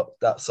sort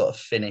of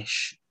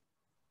finish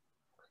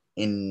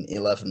in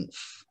 11th.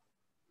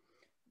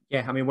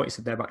 Yeah, I mean, what you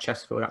said there about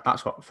Chesterfield,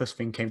 that's what first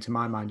thing came to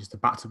my mind, is the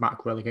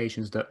back-to-back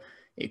relegations, that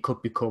it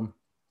could become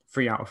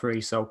 3 out of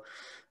 3. So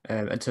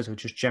in terms of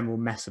just general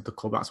mess of the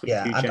club, that's what you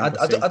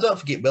I don't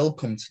think it will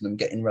come to them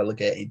getting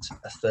relegated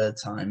a third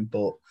time,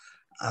 but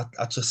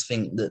I just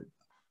think that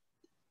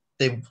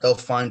they'll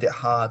find it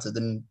harder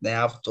than they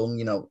have done.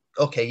 You know,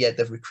 okay, yeah,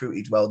 they've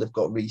recruited well. They've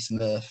got Rhys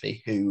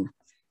Murphy,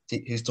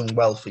 who's done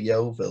well for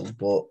Yeovil,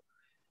 but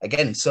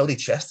again, so did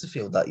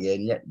Chesterfield that year,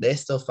 and yet they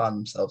still found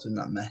themselves in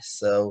that mess.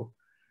 So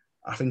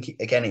I think,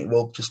 again, it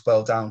will just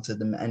boil down to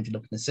them ending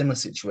up in a similar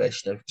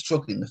situation of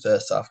struggling in the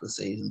first half of the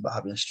season, but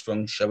having a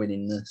strong showing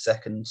in the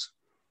second.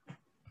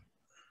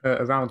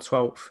 Around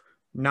 12th,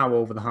 now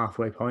over the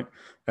halfway point.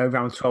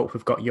 Around 12th,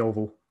 we've got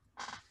Yeovil.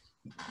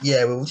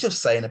 Yeah, we were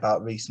just saying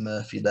about Rhys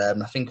Murphy there,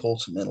 and I think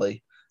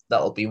ultimately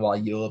that'll be why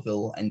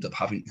Yeovil end up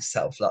having to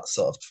settle for that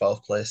sort of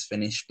 12th place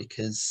finish,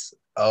 because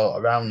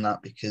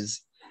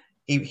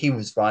he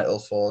was vital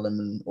for them,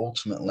 and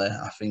ultimately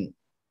I think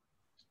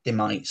they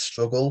might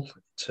struggle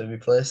to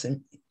replace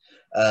him.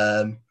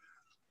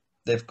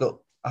 They've got,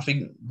 I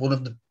think one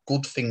of the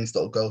good things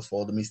that'll go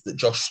for them is that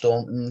Josh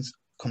Staunton's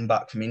come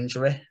back from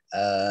injury,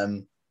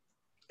 and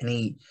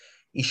he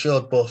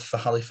showed both for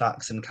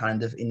Halifax and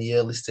kind of in the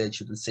early stage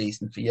of the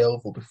season for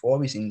Yeovil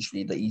before his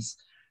injury that he's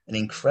an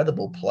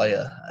incredible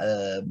player.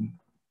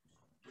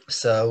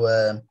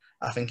 So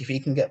I think if he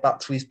can get back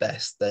to his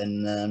best,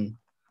 then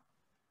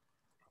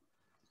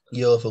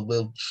Yeovil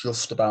will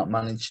just about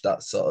manage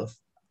that sort of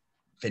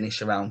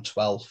finish around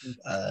 12th.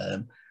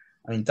 I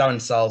mean,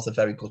 Darren Sarll's a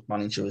very good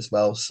manager as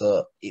well,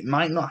 so it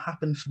might not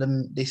happen for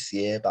them this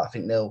year, but I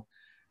think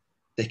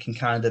they can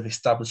kind of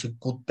establish a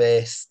good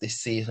base this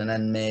season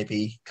and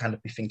maybe kind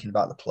of be thinking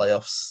about the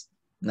playoffs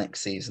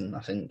next season, I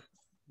think.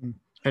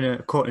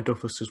 And Courtney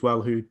Duffus as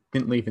well, who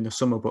didn't leave in the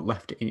summer but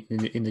left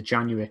in the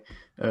January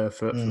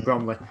for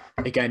Bromley.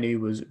 Again, who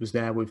was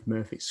there with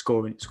Murphy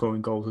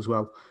scoring goals as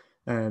well.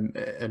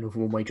 Another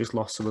one where he just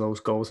lost some of those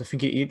goals. I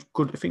think he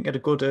had a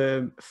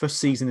good first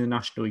season in the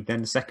National League.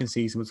 Then the second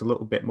season was a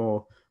little bit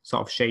more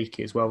sort of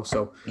shaky as well.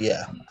 So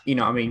yeah, you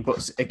know what I mean.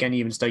 But again,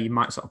 even still, you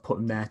might sort of put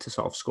him there to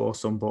sort of score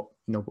some, but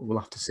we'll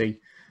have to see.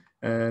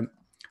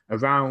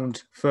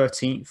 Around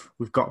 13th,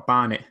 we've got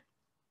Barnet.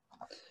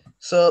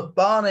 So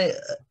Barnet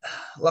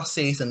last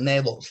season, they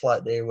looked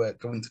like they were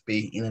going to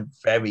be in a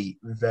very,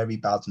 very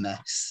bad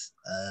mess.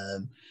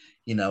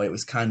 It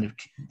was kind of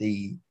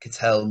the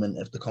curtailment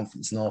of the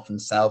Conference North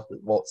and South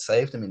that what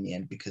saved them in the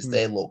end, because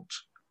they looked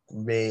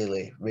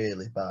really,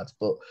 really bad.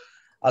 But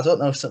I don't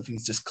know if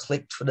something's just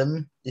clicked for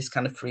them this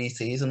kind of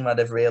pre-season, where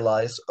they've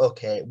realised,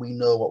 okay, we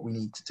know what we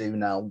need to do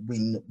now. We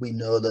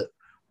know that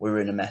we're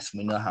in a mess and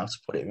we know how to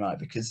put it right,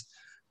 because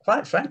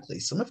quite frankly,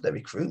 some of their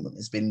recruitment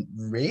has been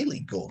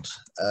really good.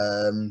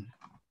 And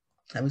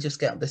we just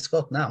get this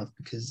squad now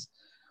because,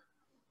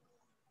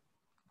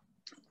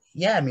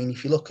 yeah, I mean,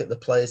 if you look at the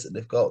players that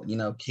they've got,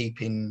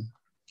 keeping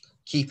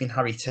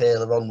Harry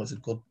Taylor on was a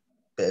good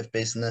bit of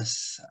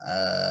business.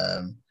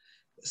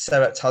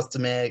 Serhat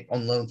Tazdemir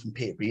on loan from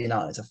Peterborough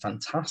United is a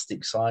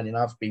fantastic signing.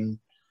 I've been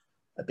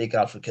a big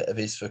advocate of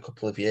his for a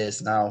couple of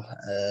years now.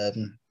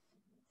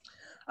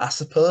 I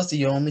suppose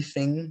the only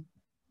thing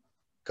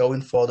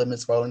going for them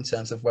as well in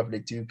terms of whether they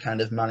do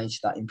kind of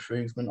manage that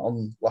improvement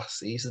on last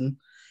season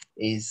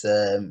is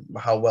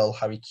how well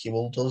Harry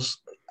Kewell does.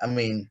 I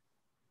mean,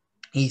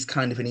 he's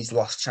kind of in his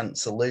last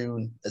chance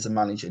saloon as a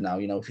manager now.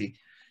 If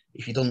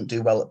he doesn't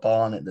do well at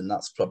Barnet, then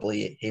that's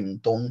probably him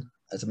done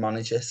as a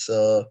manager.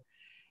 So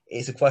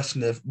it's a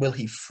question of, will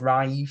he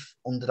thrive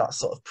under that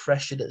sort of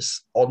pressure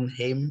that's on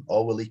him,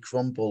 or will he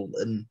crumble?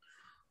 And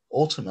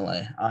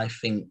ultimately, I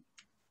think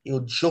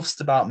he'll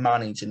just about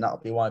manage, and that'll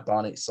be why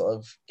Barnet sort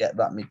of get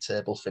that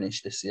mid-table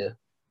finish this year.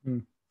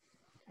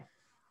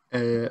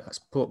 Let's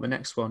pull up the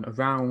next one.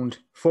 Around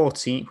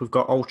 14th, we've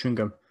got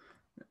Altrincham.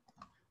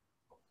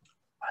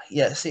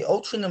 Yeah, see,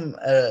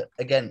 Altrincham,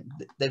 again,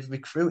 they've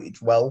recruited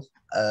well.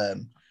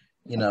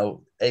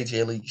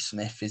 AJ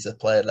Leach-Smith is a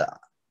player that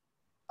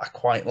I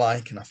quite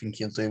like, and I think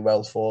he'll do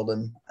well for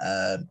them.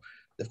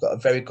 They've got a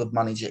very good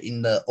manager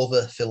in the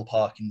other Phil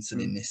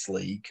Parkinson in this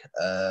league.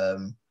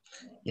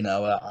 You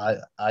know,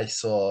 I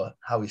saw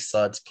how he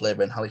started to play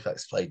when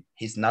Halifax played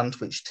his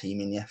Nantwich team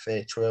in the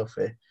FA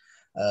Trophy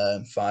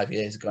 5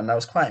 years ago, and I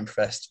was quite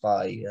impressed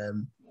by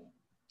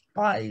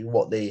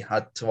what they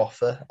had to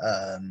offer.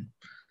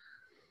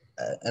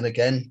 And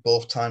again,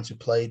 both times we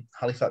played,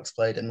 Halifax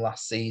played in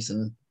last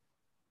season,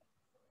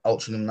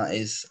 Altrincham that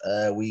is,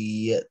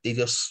 they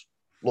just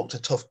looked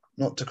a tough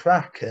nut to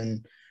crack.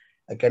 And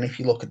again, if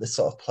you look at the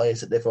sort of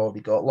players that they've already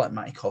got, like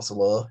Matty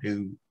Kozolo,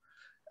 who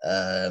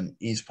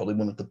he's probably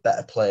one of the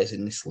better players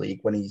in this league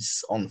when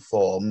he's on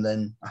form,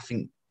 then I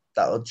think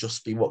that'll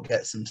just be what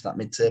gets them to that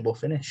mid-table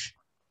finish.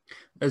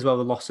 As well,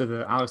 the loss of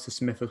Alistair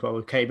Smith as well,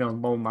 who came in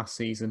on loan last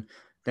season,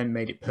 then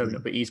made it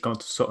permanent, but he's gone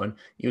to Sutton.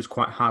 He was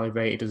quite highly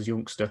rated as a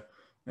youngster.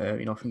 I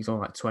think he's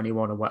only like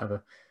 21 or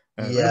whatever.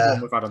 Another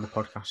one we've had on the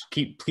podcast.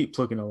 Keep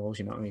plugging all those,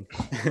 you know what I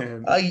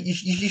mean?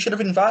 You should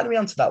have invited me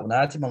onto that one.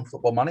 I had him on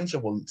Football Manager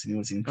once, and he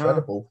was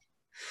incredible.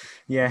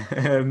 Yeah,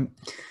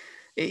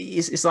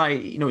 it's like,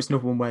 it's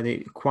another one where they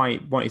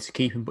quite wanted to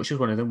keep him, but it's just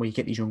one of them where you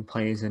get these young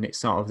players and it's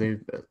sort of they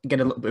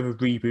get a little bit of a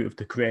reboot of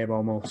the career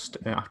almost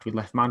after we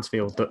left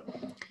Mansfield. But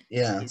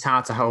it's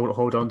hard to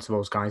hold on to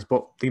those guys.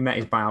 But they met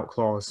his buyout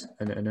clause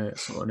and then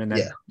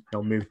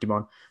moved him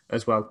on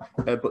as well.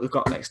 But they've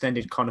got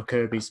extended Connor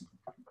Kirby's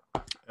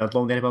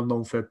loan. They had him on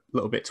loan for a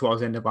little bit towards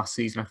the end of last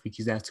season. I think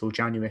he's there till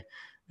January.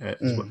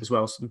 As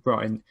well, so they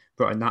brought in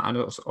that, and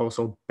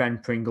also Ben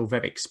Pringle,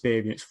 very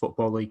experienced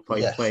Football League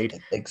player,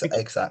 played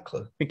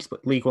exactly. I think he's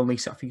League One, League.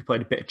 I think he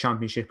played a bit of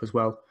Championship as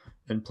well,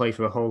 and played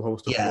for a whole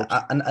host of clubs.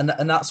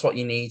 And that's what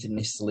you need in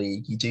this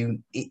league. You do.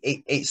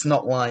 It's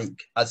not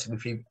like, as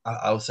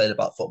I was saying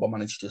about Football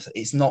Manager,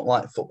 it's not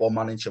like Football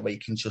Manager where you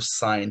can just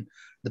sign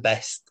the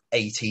best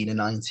 18 and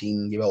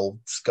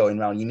 19-year-olds going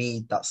around. You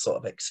need that sort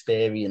of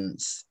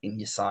experience in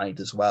your side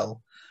as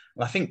well.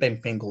 And I think Ben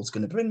Pringle's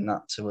going to bring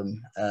that to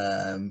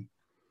him.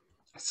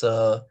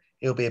 So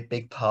he'll be a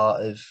big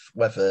part of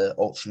whether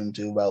Altrincham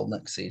do well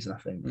next season, I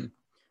think.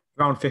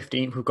 Round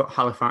 15, we've got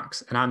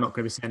Halifax, and I'm not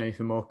going to be saying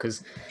anything more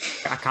because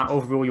I can't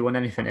overrule you on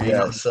anything.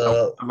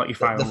 So I'll let you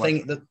fire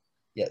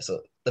So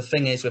the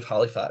thing is with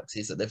Halifax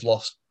is that they've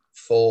lost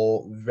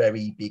 4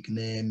 very big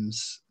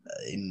names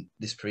in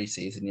this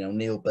pre-season.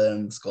 Neil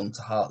Burns gone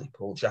to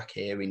Hartlepool, Jack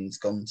Hearing's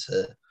gone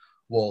to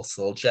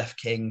Walsall, Jeff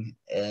King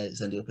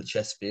has ended up at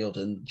Chesterfield,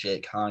 and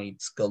Jake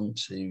Hyde's gone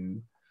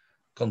to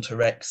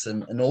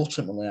Wrexham. And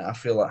ultimately, I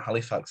feel like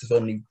Halifax have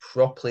only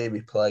properly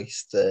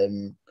replaced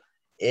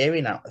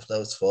Earing out of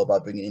those 4 by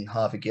bringing in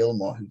Harvey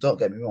Gilmore, who, don't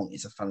get me wrong,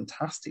 is a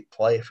fantastic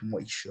player from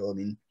what he's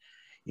shown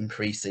in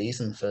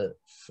pre-season for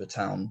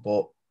Town.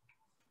 But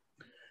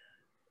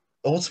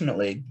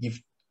ultimately,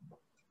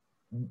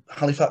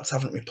 Halifax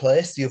haven't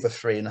replaced the other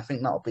 3, and I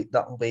think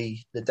that'll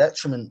be the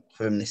detriment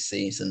for him this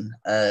season.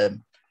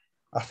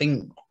 I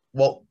think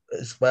what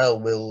as well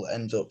will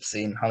end up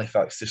seeing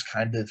Halifax just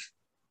kind of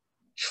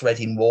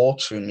treading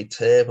water in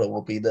mid-table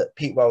will be that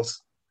Pete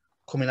Wells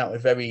coming out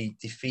with very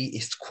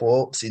defeatist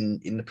quotes in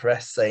the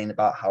press saying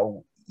about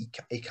how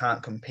he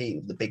can't compete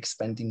with the big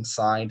spending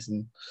sides,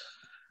 and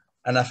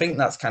I think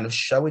that's kind of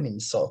showing in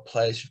the sort of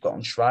players you've got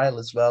on trial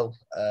as well.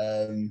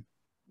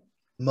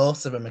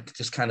 Most of them are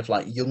just kind of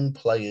like young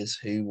players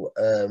who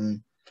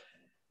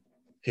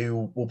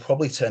will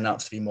probably turn out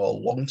to be more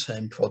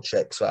long-term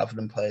projects rather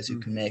than players who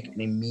can make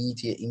an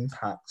immediate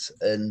impact.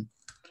 And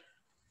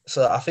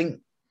so I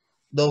think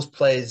those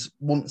players,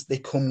 once they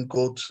come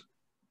good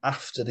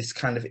after this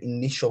kind of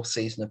initial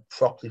season of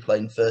properly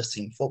playing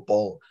first-team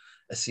football,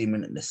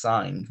 assuming that they're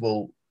signed,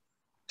 will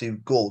do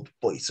good.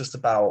 But it's just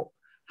about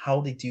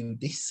how they do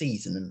this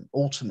season. And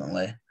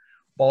ultimately,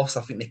 whilst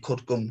I think they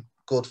could come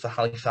good for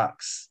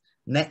Halifax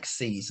next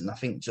season, I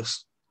think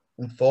just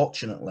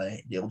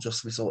unfortunately, it'll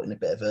just result in a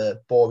bit of a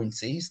boring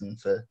season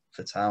for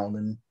Town,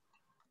 and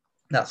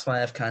that's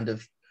why I've kind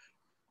of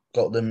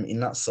got them in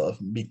that sort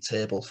of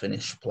mid-table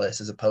finish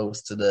place as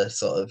opposed to the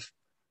sort of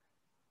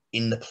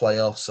in the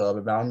playoffs or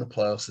around the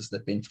playoffs as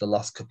they've been for the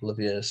last couple of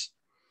years.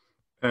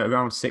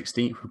 Around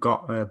 16th, we've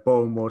got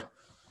Bournemouth.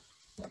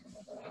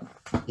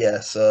 Yeah,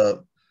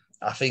 so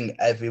I think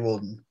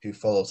everyone who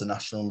follows the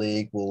National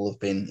League will have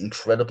been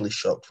incredibly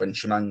shocked when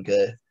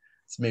Shimanga's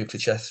move to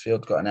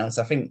Chesterfield got announced.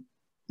 I think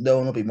no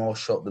one will be more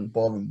shocked than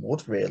Boreham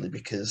Wood, really,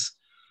 because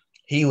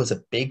he was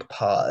a big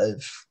part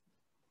of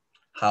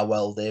how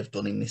well they've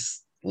done in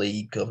this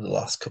league over the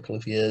last couple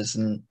of years.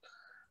 And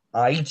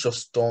I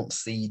just don't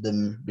see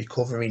them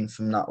recovering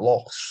from that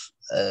loss.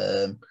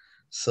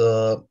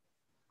 So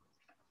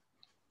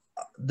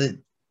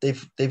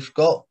they've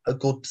got a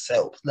good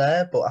setup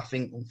there, but I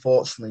think,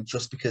 unfortunately,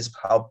 just because of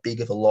how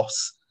big of a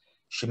loss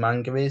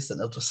Shimanga is, that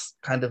they'll just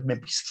kind of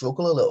maybe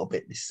struggle a little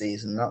bit this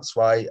season. That's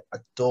why I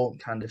don't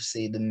kind of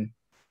see them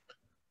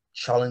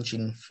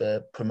challenging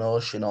for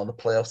promotion or the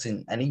playoffs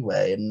in any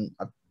way, and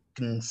I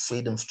can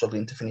see them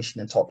struggling to finish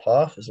in the top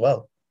half as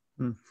well.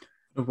 Another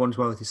one as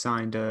well is they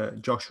signed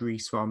Josh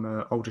Reese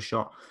from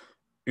Aldershot,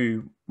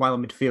 who, while a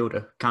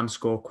midfielder, can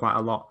score quite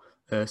a lot.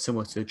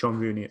 similar to John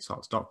Rooney at sort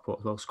of Stockport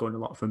as well, scoring a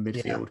lot from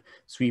midfield.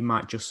 So he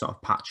might just sort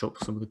of patch up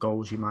some of the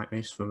goals you might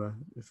miss from a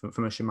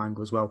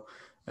Shimango as well.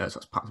 So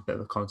it's perhaps a bit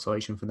of a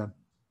consolation for them.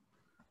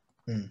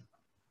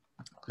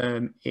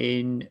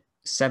 In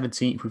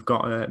 17th, we've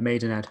got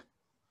Maidenhead.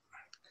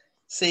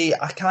 See,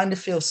 I kind of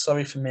feel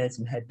sorry for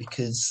Maidenhead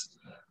because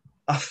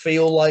I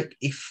feel like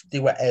if they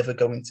were ever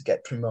going to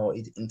get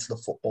promoted into the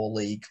Football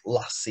League,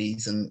 last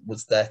season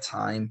was their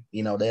time.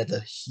 You know, they had a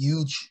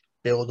huge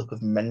build-up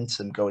of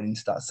momentum going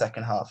into that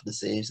second half of the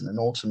season, and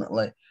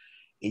ultimately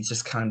it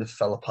just kind of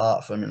fell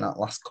apart for them in that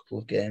last couple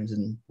of games,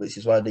 and which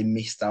is why they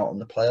missed out on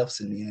the playoffs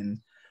in the end.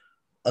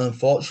 And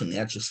unfortunately,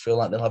 I just feel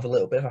like they'll have a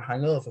little bit of a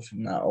hangover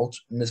from that.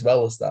 And as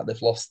well as that,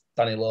 they've lost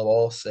Danilo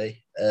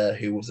Orsi,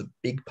 who was a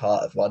big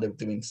part of why they were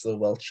doing so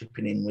well,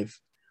 chipping in with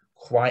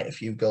quite a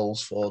few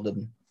goals for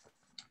them,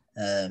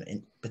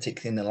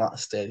 particularly in the latter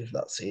stage of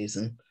that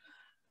season.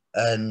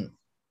 And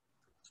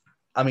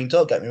I mean,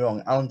 don't get me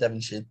wrong, Alan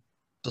Devonshire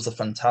does a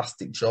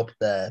fantastic job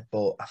there,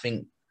 but I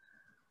think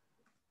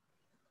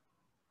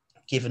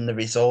given the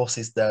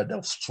resources there,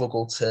 they'll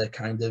struggle to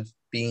kind of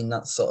be in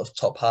that sort of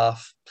top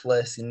half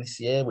place in this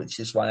year, which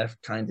is why I've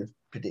kind of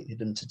predicted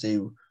them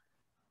to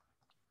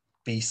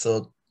be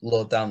so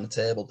low down the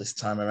table this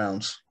time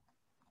around.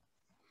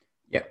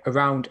 Yeah,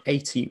 around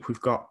 18th,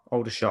 we've got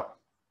Aldershot.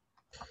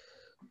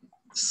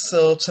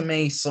 So to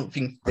me,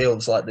 something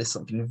feels like there's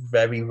something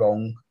very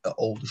wrong at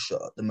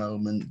Aldershot at the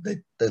moment.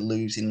 They're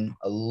losing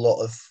a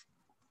lot of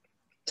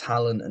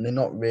talent, and they're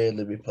not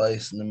really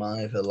replacing them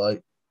either.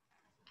 Like,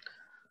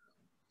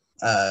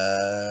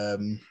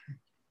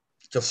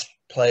 just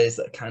players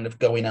that are kind of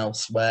going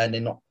elsewhere, and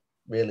they're not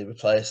really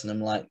replacing them.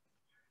 Like,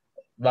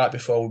 right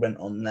before we went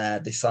on there,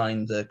 they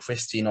signed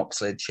Christian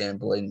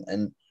Oxlade-Chamberlain,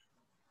 and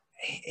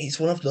it's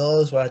one of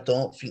those where I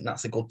don't think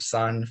that's a good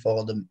sign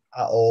for them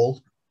at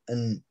all.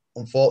 And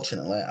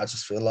unfortunately, I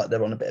just feel like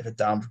they're on a bit of a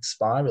downward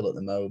spiral at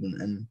the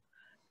moment, and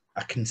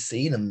I can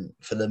see them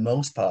for the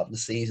most part of the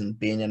season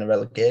being in a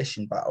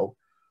relegation battle.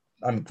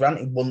 I'm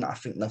granted one that I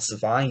think they'll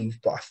survive,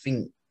 but I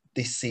think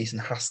this season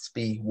has to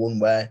be one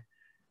where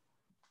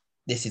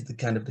this is the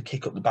kind of the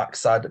kick up the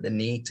backside that they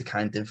need to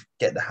kind of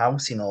get the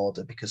house in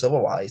order, because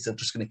otherwise they're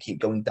just going to keep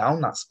going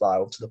down that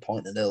spiral to the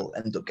point that they'll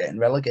end up getting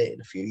relegated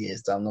a few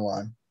years down the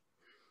line.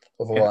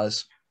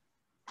 Otherwise.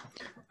 Yeah.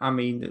 I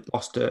mean,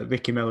 lost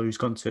Ricky Miller, who's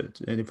gone to,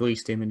 they've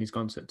released him and he's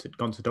gone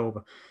to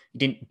Dover. He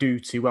didn't do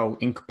too well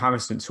in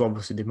comparison to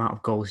obviously the amount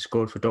of goals he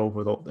scored for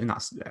Dover. In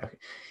that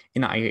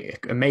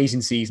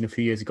amazing season a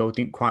few years ago, it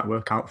didn't quite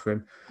work out for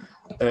him.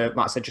 Like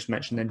I said, just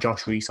mentioned, then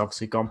Josh Reese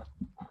obviously gone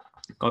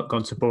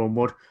to Bourne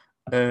Wood.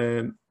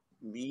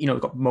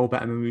 We've got Mo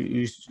Betterman,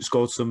 who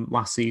scored some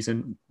last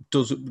season,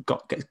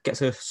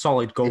 gets a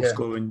solid goal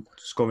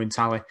scoring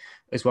tally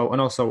as well,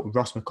 and also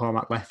Ross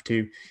McCormack left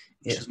too.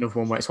 It's just another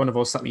one where it's one of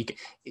those that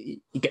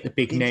you get the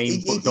big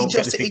name, but don't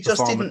get the big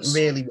performance. It just didn't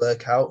really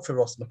work out for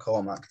Ross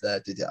McCormack there,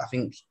 did it? I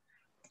think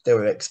they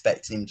were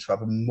expecting him to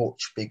have a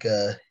much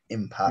bigger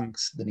impact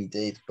than he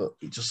did, but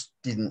it just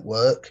didn't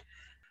work.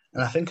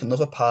 And I think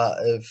another part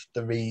of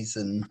the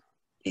reason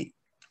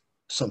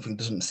something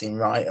doesn't seem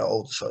right at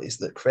Aldershot is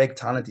that Craig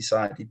Tanner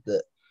decided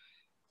that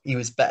he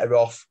was better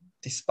off,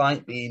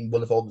 despite being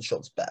one of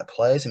Aldershot's better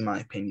players, in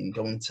my opinion,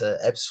 going to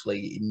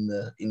Ebbsfleet in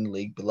the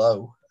league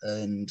below.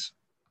 And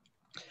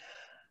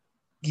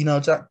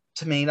that,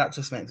 to me, that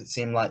just makes it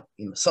seem like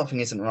something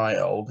isn't right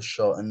at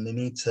Aldershot, and they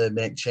need to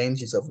make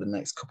changes over the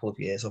next couple of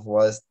years.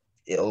 Otherwise,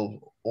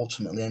 it'll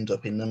ultimately end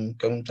up in them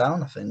going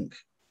down, I think.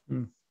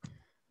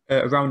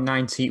 Around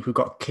 19th, we've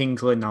got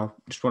Kingsland now.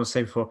 Just want to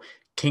say before,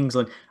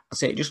 Kingsland, I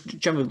say just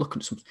generally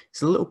looking at something,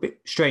 it's a little bit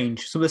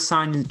strange. Some of the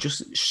signings are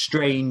just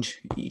strange.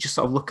 You just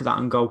sort of look at that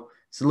and go,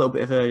 it's a little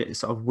bit of a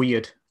sort of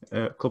weird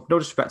club. No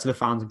disrespect to the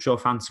fans, I'm sure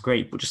fans are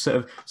great, but just sort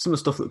of some of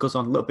the stuff that goes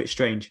on, a little bit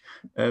strange.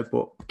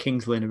 But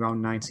Kingsland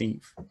around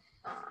 19th.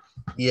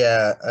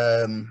 Yeah,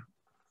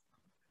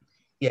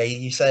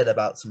 you said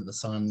about some of the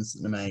signings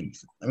that they made.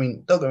 I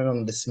mean, don't get me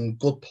wrong, there's some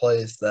good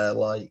players there,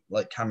 like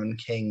Cameron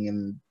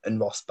King and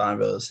Ross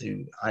Barrows,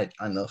 who I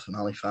know from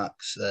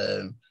Halifax.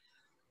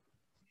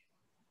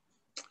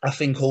 I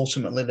think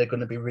ultimately they're going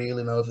to be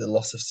reeling over the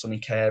loss of Sonny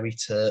Carey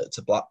to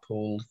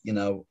Blackpool.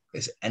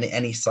 Is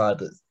any side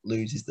that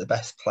loses the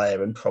best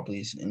player and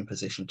probably isn't in a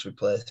position to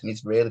replace him,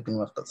 he's really going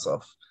to have that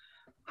sort of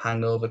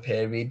hangover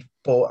period.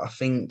 But I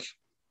think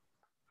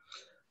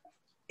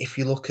if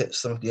you look at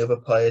some of the other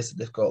players that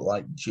they've got,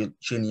 like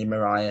Junior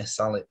Marias,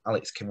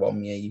 Alex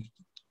Kiwomye,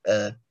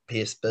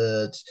 Pierce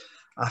Bird,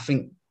 I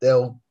think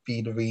they'll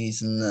be the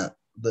reason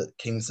that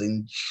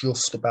Kingsland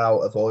just about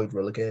avoid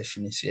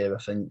relegation this year, I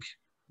think.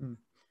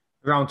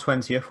 Around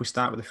 20th, we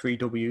start with the 3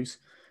 Ws.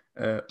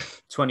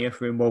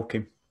 20th, we're in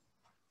Woking.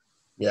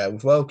 Yeah,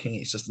 with Woking,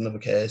 it's just another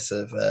case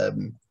of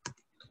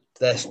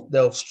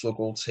they'll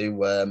struggle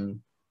to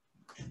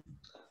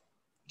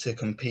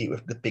compete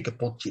with the bigger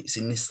budgets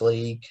in this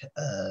league.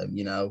 I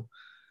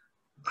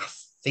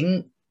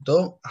think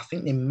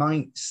they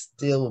might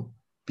still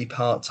be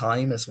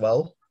part-time as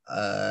well,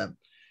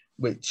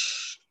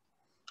 which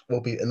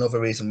will be another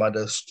reason why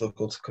they'll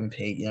struggle to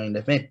compete. You know,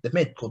 they've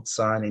made good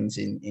signings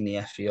in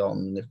the FE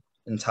and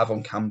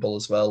Tavon Campbell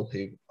as well,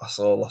 who I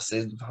saw last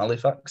season for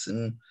Halifax,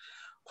 and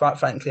quite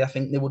frankly, I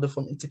think they would have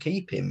wanted to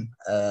keep him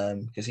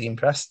because he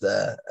impressed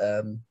there.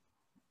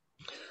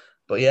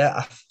 But yeah,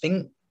 I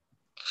think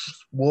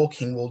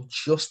Woking will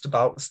just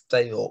about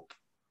stay up,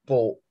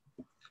 but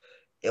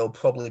it'll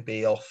probably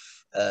be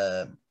off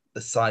the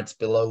sides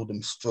below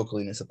them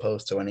struggling as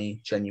opposed to any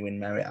genuine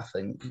merit, I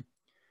think.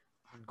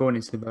 Going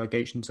into the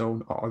relegation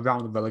zone, or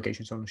around the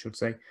relegation zone, I should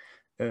say,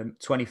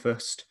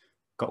 21st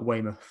got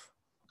Weymouth.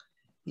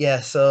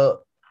 Yeah, so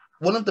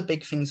one of the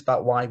big things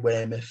about why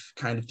Weymouth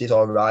kind of did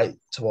all right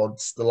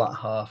towards the latter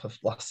half of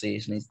last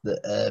season is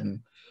that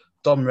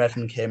Dom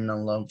Redden came in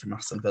on loan from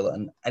Aston Villa,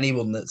 and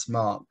anyone that's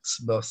marked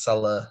Mo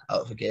Salah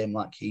out of a game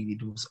like he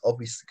did was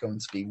obviously going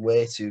to be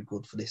way too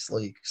good for this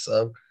league.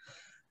 So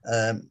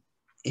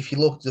if you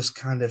look just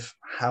kind of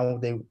how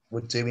they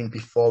were doing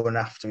before and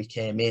after he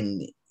came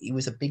in, he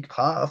was a big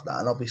part of that.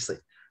 And obviously,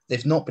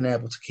 they've not been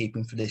able to keep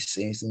him for this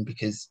season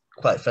because,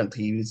 quite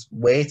frankly, he was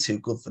way too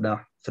good for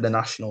the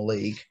National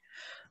League.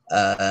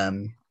 I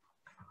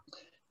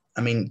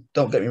mean,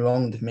 don't get me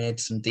wrong, they've made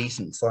some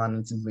decent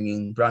signings in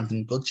bringing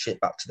Brandon Goodshit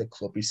back to the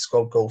club. He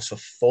scored goals for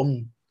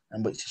fun,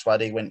 and which is why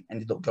they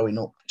ended up going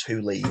up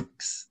 2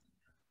 leagues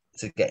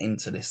to get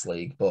into this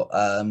league. But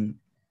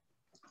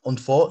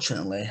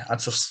unfortunately, I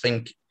just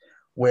think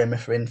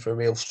Weymouth are in for a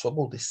real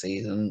struggle this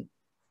season.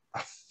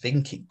 I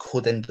think it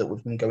could end up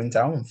with them going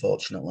down,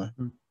 unfortunately.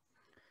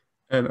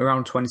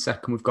 Around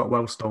 22nd, we've got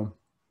Wellstone.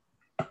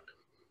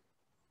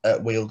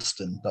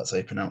 Wealdstone, that's how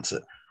you pronounce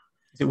it.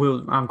 Is it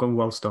I'm going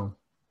Wellstone.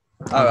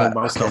 Going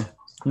Wellstone. Okay.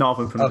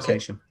 Northern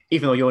pronunciation. Okay.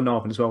 Even though you're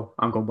Northern as well,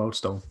 I'm going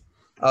Wellstone.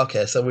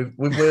 Okay, so with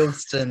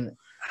Wealdstone,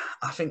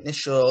 I think they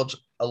showed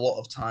a lot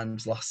of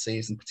times last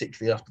season,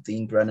 particularly after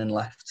Dean Brennan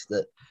left,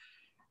 that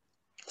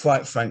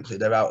quite frankly,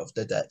 they're out of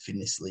their depth in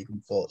this league,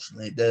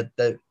 unfortunately. They're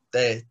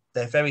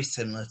very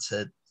similar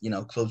to,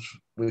 clubs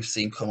we've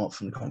seen come up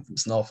from the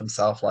Conference North and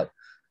South, like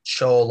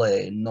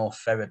Chorley and North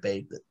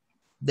Ferriby.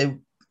 They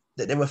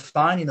were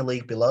fine in the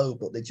league below,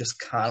 but they just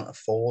can't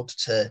afford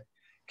to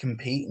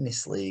compete in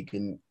this league.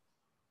 And,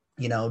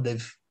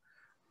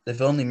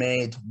 they've only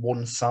made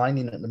one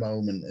signing at the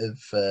moment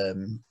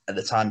at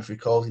the time of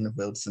recording of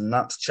Wilds, and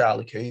that's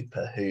Charlie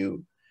Cooper,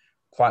 who,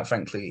 quite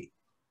frankly,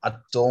 I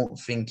don't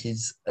think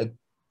is a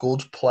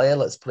good player,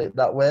 let's put it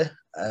that way.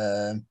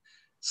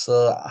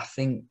 So I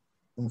think,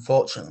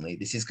 unfortunately,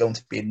 this is going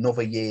to be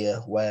another year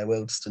where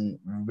Wealdstone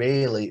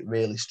really,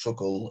 really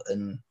struggle.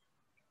 And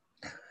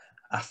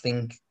I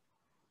think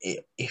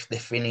if they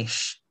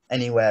finish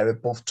anywhere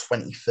above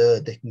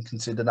 23rd, they can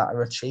consider that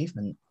an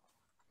achievement.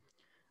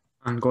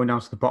 And going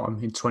down to the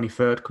bottom in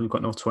 23rd, because we've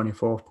got no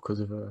 24th because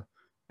of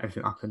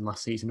everything that happened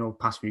last season, or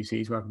past few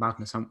seasons, we have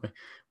madness, haven't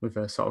we? With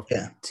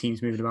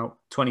teams moving about.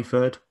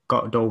 23rd,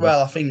 got Dover.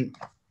 Well,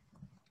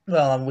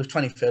 with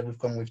 23rd, we've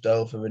gone with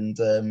Dover, and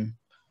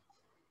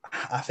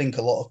I think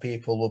a lot of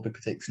people will be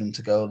predicting them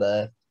to go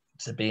there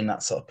to be in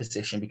that sort of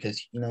position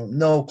because,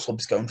 no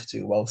club's going to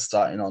do well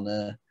starting on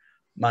a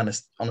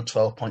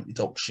 12-point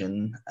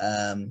deduction.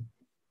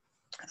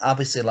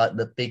 Obviously, like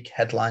the big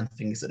headline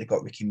thing is that they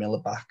got Ricky Miller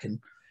back, and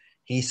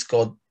he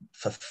scored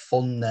for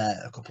fun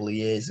there a couple of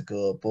years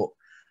ago. But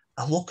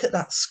I look at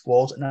that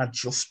squad and I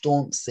just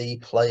don't see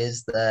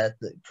players there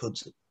that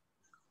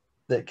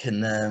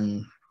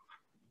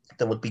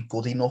would be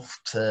good enough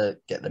to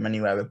get them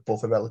anywhere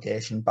above a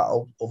relegation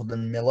battle other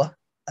than Miller.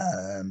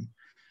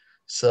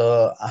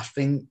 So I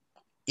think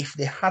if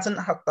they hadn't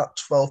had that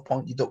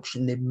 12-point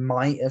deduction, they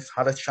might have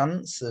had a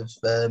chance of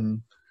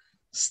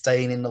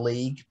staying in the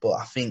league. But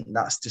I think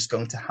that's just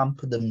going to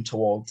hamper them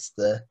towards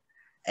the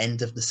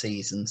end of the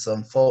season. So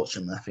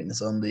unfortunately, I think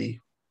there's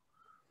only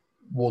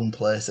one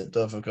place that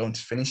Dover are going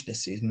to finish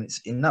this season.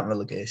 It's in that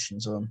relegation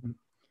zone.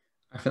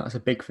 I think that's a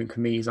big thing for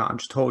me, is that I'm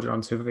just holding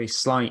on to a very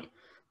slight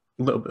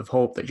little bit of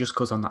hope that just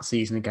goes on that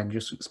season again,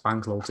 just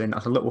Spangs loads in.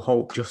 That's a little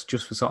hope just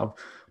for sort of,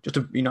 just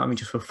to,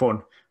 just for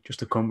fun, just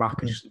to come back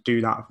and just do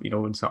that,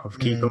 and sort of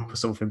keep up for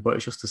something. But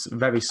it's just a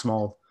very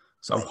small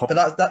sort of hope.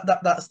 But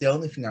that's the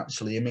only thing,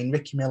 actually. I mean,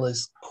 Ricky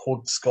Miller's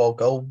could score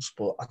goals,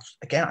 but I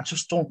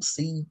just don't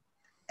see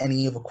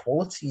any other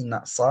quality in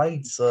that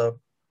side. So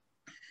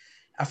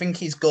I think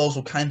his goals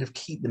will kind of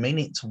keep them in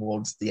it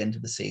towards the end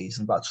of the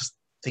season, but I just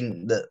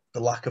think that the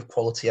lack of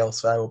quality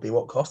elsewhere will be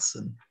what costs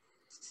them.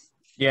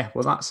 Yeah,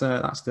 well, that's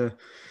the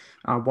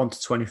 1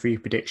 to 23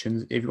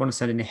 predictions. If you want to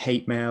send any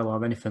hate mail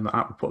or anything like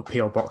that, we'll put a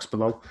PO box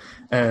below.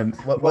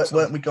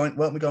 Weren't we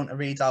going to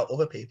read out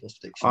other people's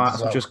predictions? That's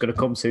what I'm just going to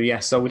come to. Yeah,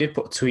 so we did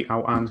put a tweet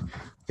out, and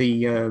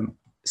the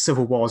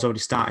civil war's already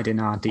started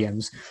in our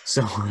DMs.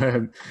 So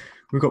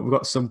we've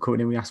got some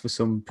coming in. We asked for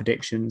some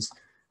predictions.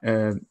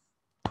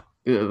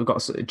 We've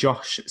got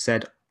Josh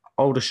said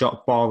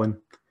Aldershot balling.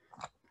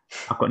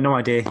 I've got no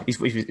idea. You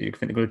think they're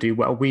going to do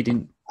well? We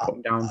didn't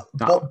put down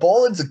that.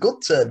 Balling's a good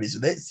term,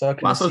 isn't it? So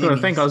that's what I was going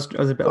to think. I was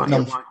a bit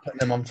putting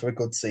them on for a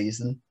good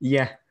season.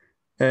 Yeah.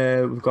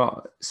 We've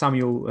got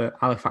Samuel,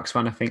 Halifax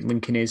fan, I think,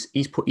 linking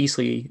he's put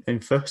Eastleigh in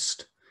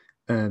first.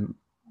 A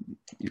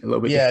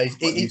little bit Yeah, different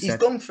from what you he's said.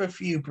 gone for a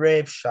few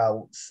brave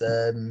shouts.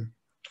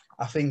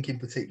 I think in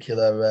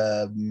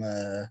particular,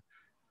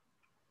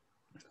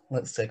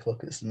 let's take a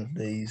look at some of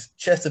these.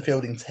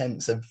 Chesterfield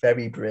Intent's a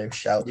very brave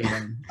shout Yeah. from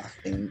him, I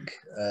think.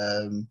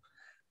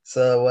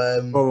 So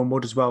Owen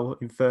Wood as well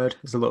in third.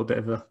 There's a little bit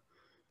of a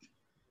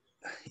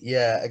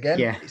yeah, again,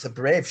 yeah, it's a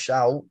brave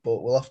shout,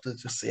 but we'll have to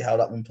just see how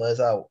that one plays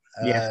out.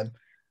 yeah,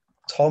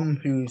 Tom,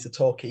 who's a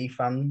Torquay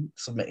fan,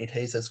 submitted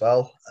his as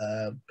well.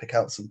 Pick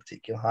out some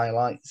particular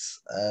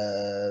highlights.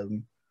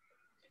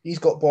 He's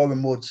got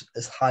Boreham Wood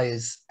as high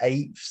as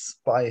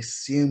eighths, but I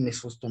assume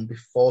this was done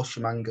before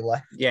Shamanga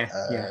left. yeah.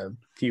 A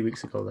few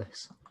weeks ago,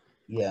 this.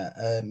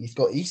 He's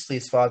got Eastleigh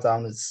as far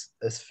down as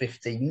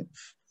 15th.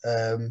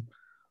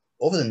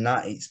 Other than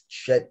that, it's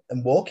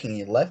and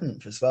Walking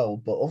 11th as well.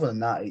 But other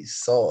than that,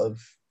 it's sort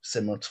of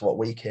similar to what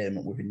we came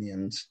up with in the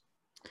end.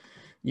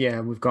 Yeah,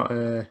 we've got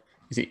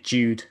is it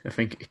Jude? I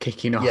think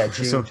kicking off. Yeah,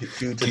 Jude's a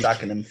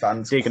Dagenham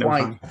fan.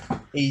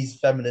 He's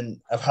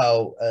feminine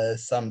about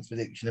Sam's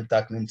prediction of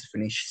Dagenham to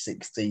finish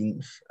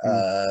 16th.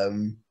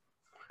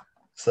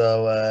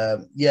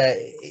 Yeah,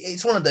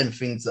 it's one of them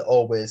things that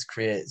always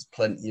creates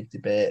plenty of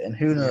debate. And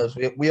who knows,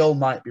 we all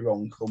might be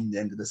wrong come the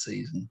end of the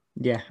season.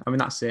 Yeah, I mean,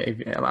 that's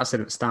it. Like I said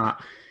at the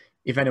start,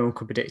 if anyone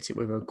could predict it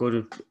with a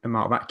good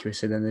amount of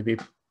accuracy, then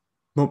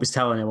won't be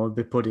telling anyone,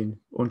 they'd be putting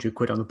 100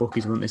 quid on the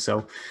bookies, wouldn't they?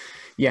 So,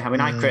 yeah, I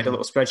mean, I created a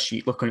little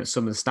spreadsheet looking at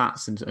some of the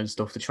stats and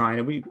stuff to try,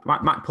 and we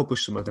might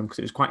publish some of them because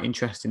it was quite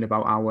interesting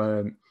about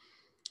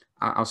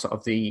our sort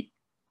of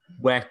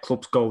where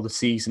clubs go the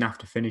season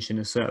after finishing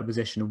a certain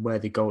position and where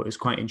they go. It was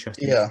quite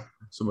interesting. Yeah,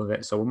 some of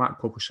it. So we might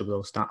publish some of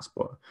those stats,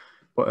 but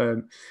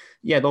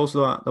yeah, those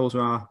were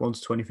our 1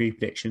 to 23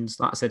 predictions.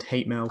 Like I said,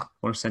 hate mail.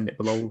 Want to send it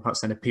below?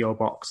 Send a PO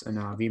box and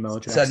our email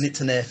address. Send it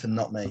to Nathan,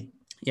 not me.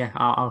 Yeah,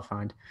 I'll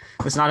find.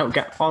 Listen, I don't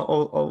get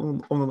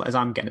all the letters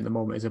I'm getting at the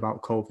moment is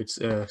about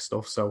COVID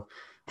stuff. So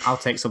I'll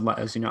take some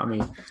letters. You know what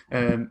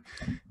I mean?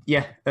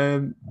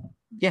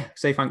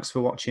 Say thanks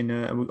for watching.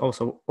 And we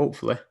also,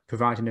 hopefully,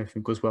 providing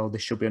everything goes well,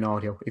 this should be an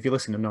audio. If you're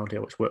listening to an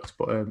audio, it's worked.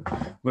 But we're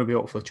going to be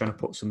hopefully trying to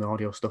put some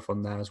audio stuff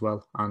on there as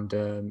well.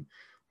 And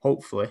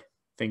hopefully,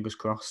 fingers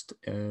crossed,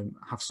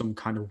 have some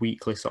kind of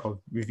weekly sort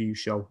of review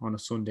show on a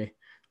Sunday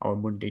or a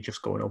Monday,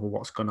 just going over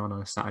what's gone on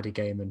a Saturday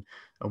game and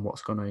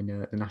what's gone on in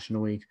the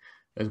National League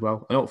as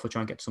well. And hopefully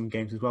try and get some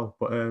games as well.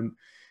 But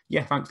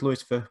thanks,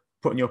 Lewis, for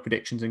putting your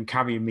predictions and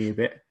carrying me a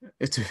bit,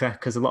 to be fair,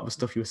 because a lot of the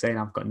stuff you were saying,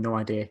 I've got no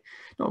idea.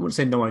 No, I wouldn't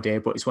say no idea,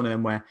 but it's one of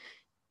them where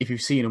if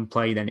you've seen them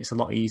play, then it's a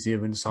lot easier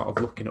than sort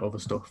of looking at other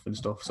stuff and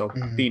stuff. So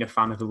being a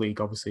fan of the league,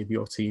 obviously, of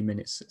your team, and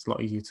it's a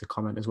lot easier to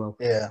comment as well.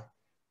 Yeah.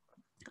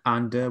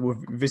 And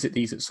we'll visit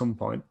these at some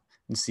point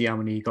and see how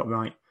many you got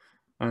right.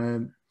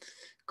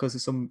 Because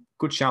there's some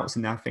good shouts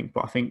in there, I think.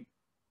 But I think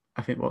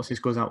once this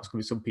goes out, it's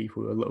going to be some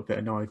people who are a little bit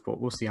annoyed,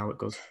 but we'll see how it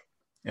goes.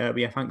 But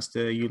yeah, thanks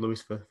to you,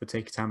 Lewis, for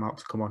taking time out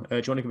to come on. Do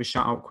you want to give a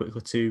shout out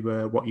quickly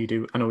to what you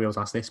do? I know we always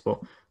ask this, but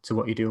to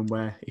what you do and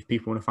where, if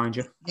people want to find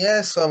you?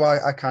 Yeah, so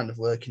I kind of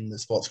work in the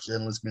sports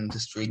journalism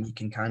industry, and you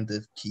can kind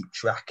of keep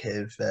track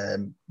of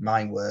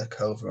my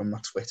work over on my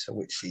Twitter,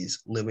 which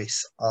is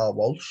Lewis R.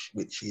 Walsh,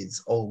 which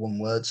is all one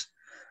word.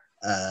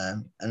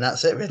 And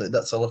that's it, really.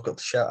 That's all I've got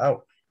to shout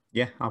out.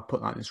 Yeah, I'll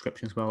put that in the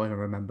description as well if I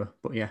remember.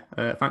 But yeah,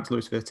 thanks,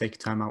 Lewis, for taking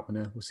time out, and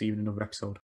we'll see you in another episode.